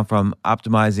comes down from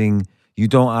optimizing. You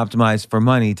don't optimize for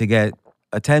money to get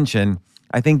attention.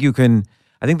 I think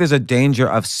there's a danger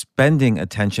of spending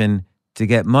attention to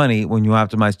get money when you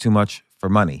optimize too much for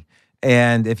money.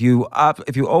 And if you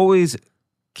always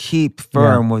keep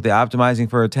firm with the optimizing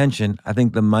for attention, I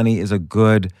think the money is a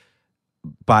good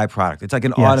byproduct. It's like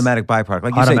an automatic byproduct.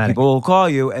 Like you say, people will call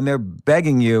you and they're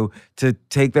begging you to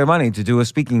take their money to do a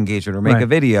speaking engagement or make a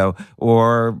video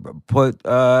or put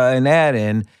an ad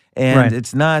in. And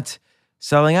it's not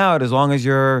selling out as long as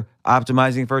you're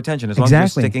optimizing for attention, as long as you're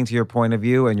sticking to your point of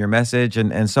view and your message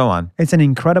and so on. It's an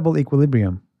incredible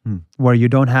equilibrium where you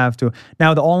don't have to.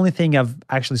 Now, the only thing I've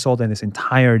actually sold in this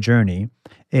entire journey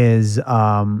is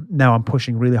now I'm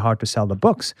pushing really hard to sell the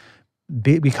books.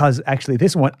 Because actually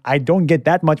this one, I don't get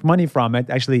that much money from it.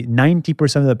 Actually,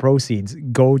 90% of the proceeds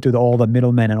go to all the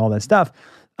middlemen and all that stuff.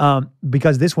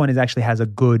 Because this one actually has a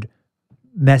good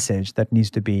message that needs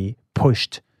to be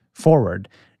pushed forward.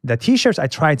 The t-shirts, I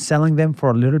tried selling them for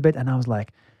a little bit and I was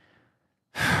like,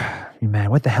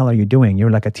 man, what the hell are you doing? You're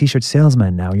like a t-shirt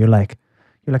salesman now. You're like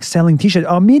selling t-shirts.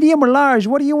 Oh, medium or large?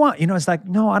 What do you want? It's like,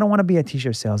 no, I don't want to be a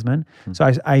t-shirt salesman. So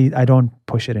I don't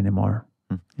push it anymore.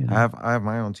 I have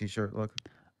my own t-shirt. Look.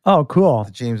 Oh, cool.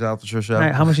 The James Altucher Show. All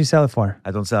right, how much you sell it for?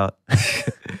 I don't sell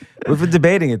it. We've been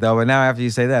debating it though, but now after you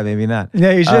say that, maybe not.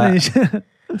 Yeah, you shouldn't.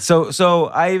 So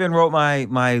I even wrote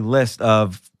my list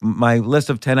of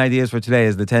 10 ideas for today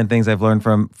is the 10 things I've learned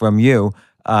from you.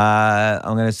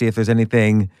 I'm gonna see if there's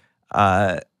anything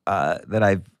that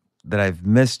I've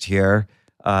missed here.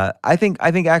 I think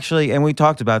actually, and we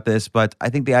talked about this, but I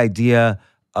think the idea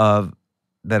of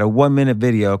that a 1-minute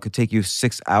video could take you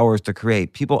 6 hours to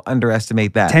create. People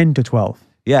underestimate that. 10 to 12.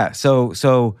 Yeah.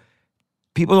 So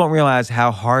people don't realize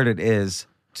how hard it is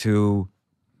to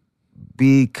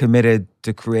be committed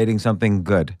to creating something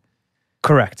good.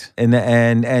 Correct.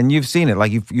 And you've seen it.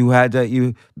 Like you had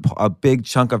a big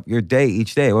chunk of your day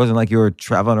each day. It wasn't like you were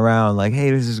traveling around like, hey,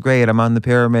 this is great. I'm on the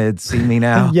pyramids. See me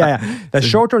now. Yeah. The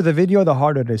shorter the video, the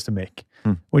harder it is to make,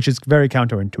 which is very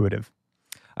counterintuitive.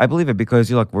 I believe it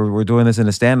because we're doing this in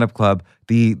a stand-up club.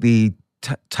 The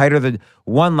tighter the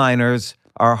one-liners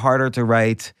are harder to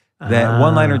write.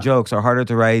 One-liner jokes are harder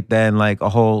to write than like a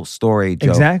whole story joke.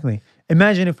 Exactly.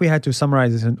 Imagine if we had to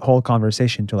summarize this whole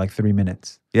conversation to like 3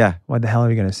 minutes. Yeah. What the hell are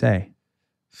we going to say?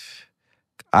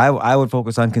 I would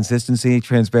focus on consistency,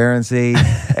 transparency,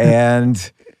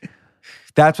 and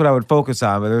that's what I would focus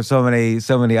on. But there's so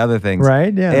many other things.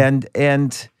 Right? Yeah.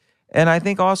 And I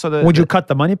think also would you cut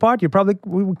the money part?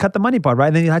 We would cut the money part, right?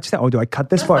 And then you have to say, do I cut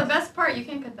this That's part? the best part. You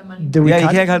can't cut the money. You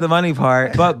can't cut the money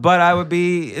part. But I would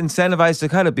be incentivized to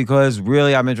cut it because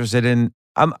really I'm interested in.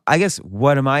 I guess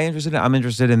what am I interested in? I'm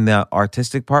interested in the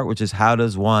artistic part, which is how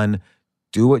does one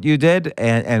do what you did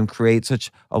and create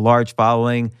such a large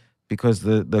following because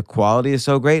the quality is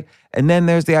so great. And then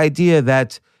there's the idea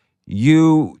that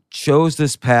you chose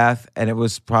this path and it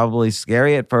was probably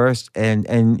scary at first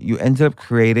and you ended up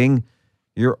creating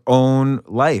your own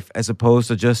life as opposed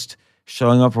to just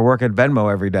showing up for work at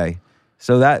Venmo every day.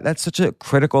 So that's such a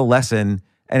critical lesson.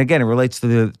 And again, it relates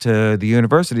to the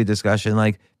university discussion.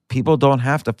 Like people don't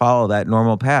have to follow that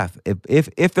normal path.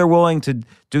 If they're willing to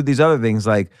do these other things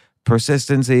like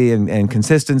persistency and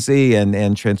consistency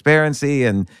and transparency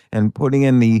and putting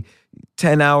in the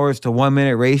 10 hours to 1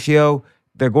 minute ratio,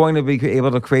 they're going to be able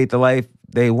to create the life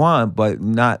they want, but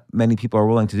not many people are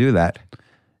willing to do that.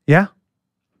 Yeah,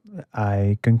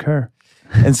 I concur.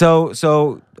 And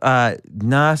so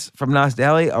Nas from Nas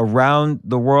Daily, around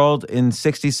the world in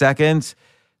 60 seconds.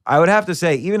 I would have to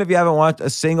say, even if you haven't watched a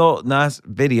single Nas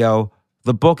video,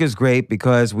 the book is great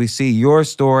because we see your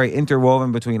story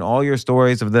interwoven between all your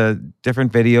stories of the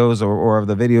different videos or of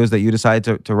the videos that you decide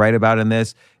to write about in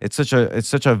this. It's such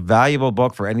a valuable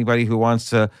book for anybody who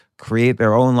wants to create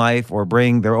their own life or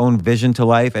bring their own vision to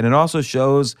life. And it also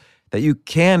shows that you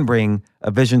can bring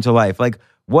a vision to life. Like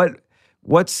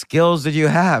what skills did you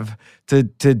have to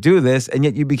do this, and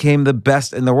yet you became the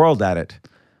best in the world at it?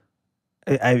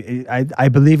 I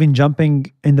believe in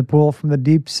jumping in the pool from the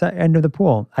deep end of the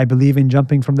pool. I believe in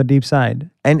jumping from the deep side.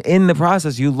 And in the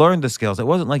process, you learned the skills. It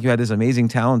wasn't like you had this amazing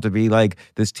talent to be like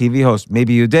this TV host.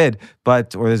 Maybe you did,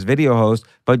 or this video host,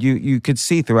 but you could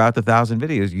see throughout the 1,000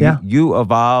 videos. You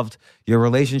evolved, your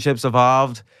relationships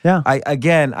evolved. Yeah.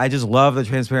 I just love the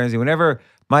transparency. Whenever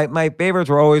my favorites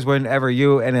were always whenever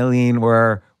you and Aileen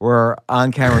were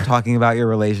on camera talking about your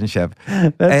relationship.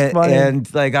 That's funny.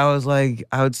 And like I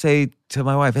would say to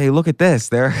my wife, "Hey, look at this.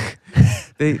 They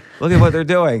look at what they're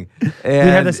doing." And, Do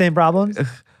you have the same problems?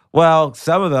 Well,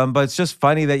 some of them, but it's just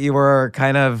funny that you were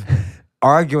kind of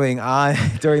arguing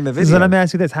during the video. So let me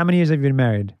ask you this: how many years have you been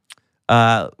married?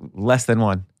 Less than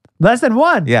one. Less than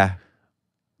one. Yeah.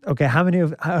 Okay. How many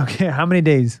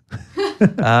days? Your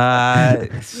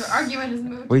argument is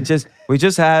moved. We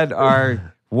just had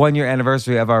our 1 year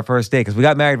anniversary of our first date because we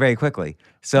got married very quickly.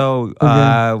 So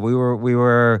we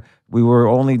were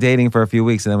only dating for a few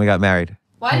weeks and then we got married.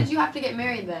 Why did you have to get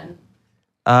married then?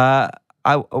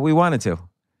 We wanted to.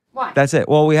 Why? That's it.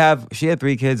 Well, she had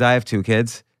 3 kids, I have 2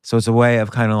 kids. So it's a way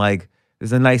of kind of like,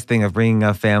 it's a nice thing of bringing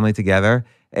a family together.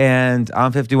 And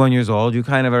I'm 51 years old. You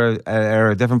kind of are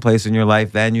at a different place in your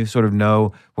life then. You sort of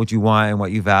know what you want and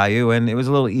what you value. And it was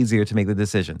a little easier to make the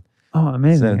decision. Oh,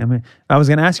 amazing. So, I was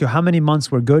going to ask you, how many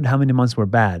months were good? How many months were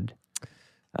bad?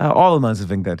 All the months have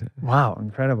been good. Wow,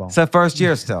 incredible. It's the first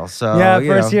year still. So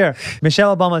first year.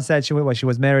 Michelle Obama said she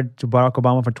was married to Barack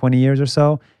Obama for 20 years or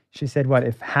so. She said,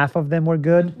 if half of them were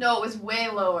good? No, it was way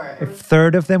lower. If a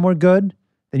third of them were good,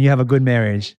 then you have a good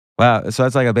marriage. Wow, so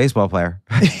that's like a baseball player.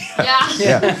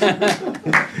 Yeah.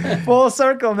 Full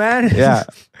circle, man. Yeah.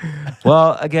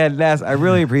 Well, again, Ness, I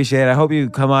really appreciate it. I hope you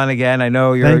come on again. I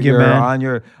know you're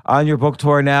on your book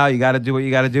tour now. You got to do what you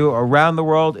got to do. Around the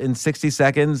world in 60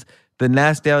 seconds. The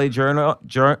Nass Daily Journey,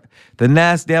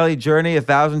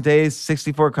 1,000 days,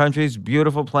 64 countries,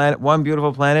 beautiful planet, one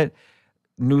beautiful planet.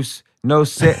 No,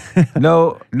 sir.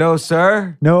 No,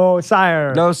 sire. No,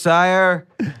 sire.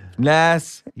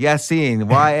 Nass Yassin,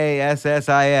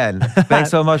 Yassin.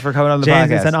 Thanks so much for coming on the James,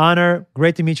 podcast. it's an honor.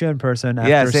 Great to meet you in person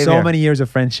after same so here. many years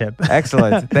of friendship.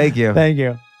 Excellent. Thank you. Thank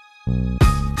you.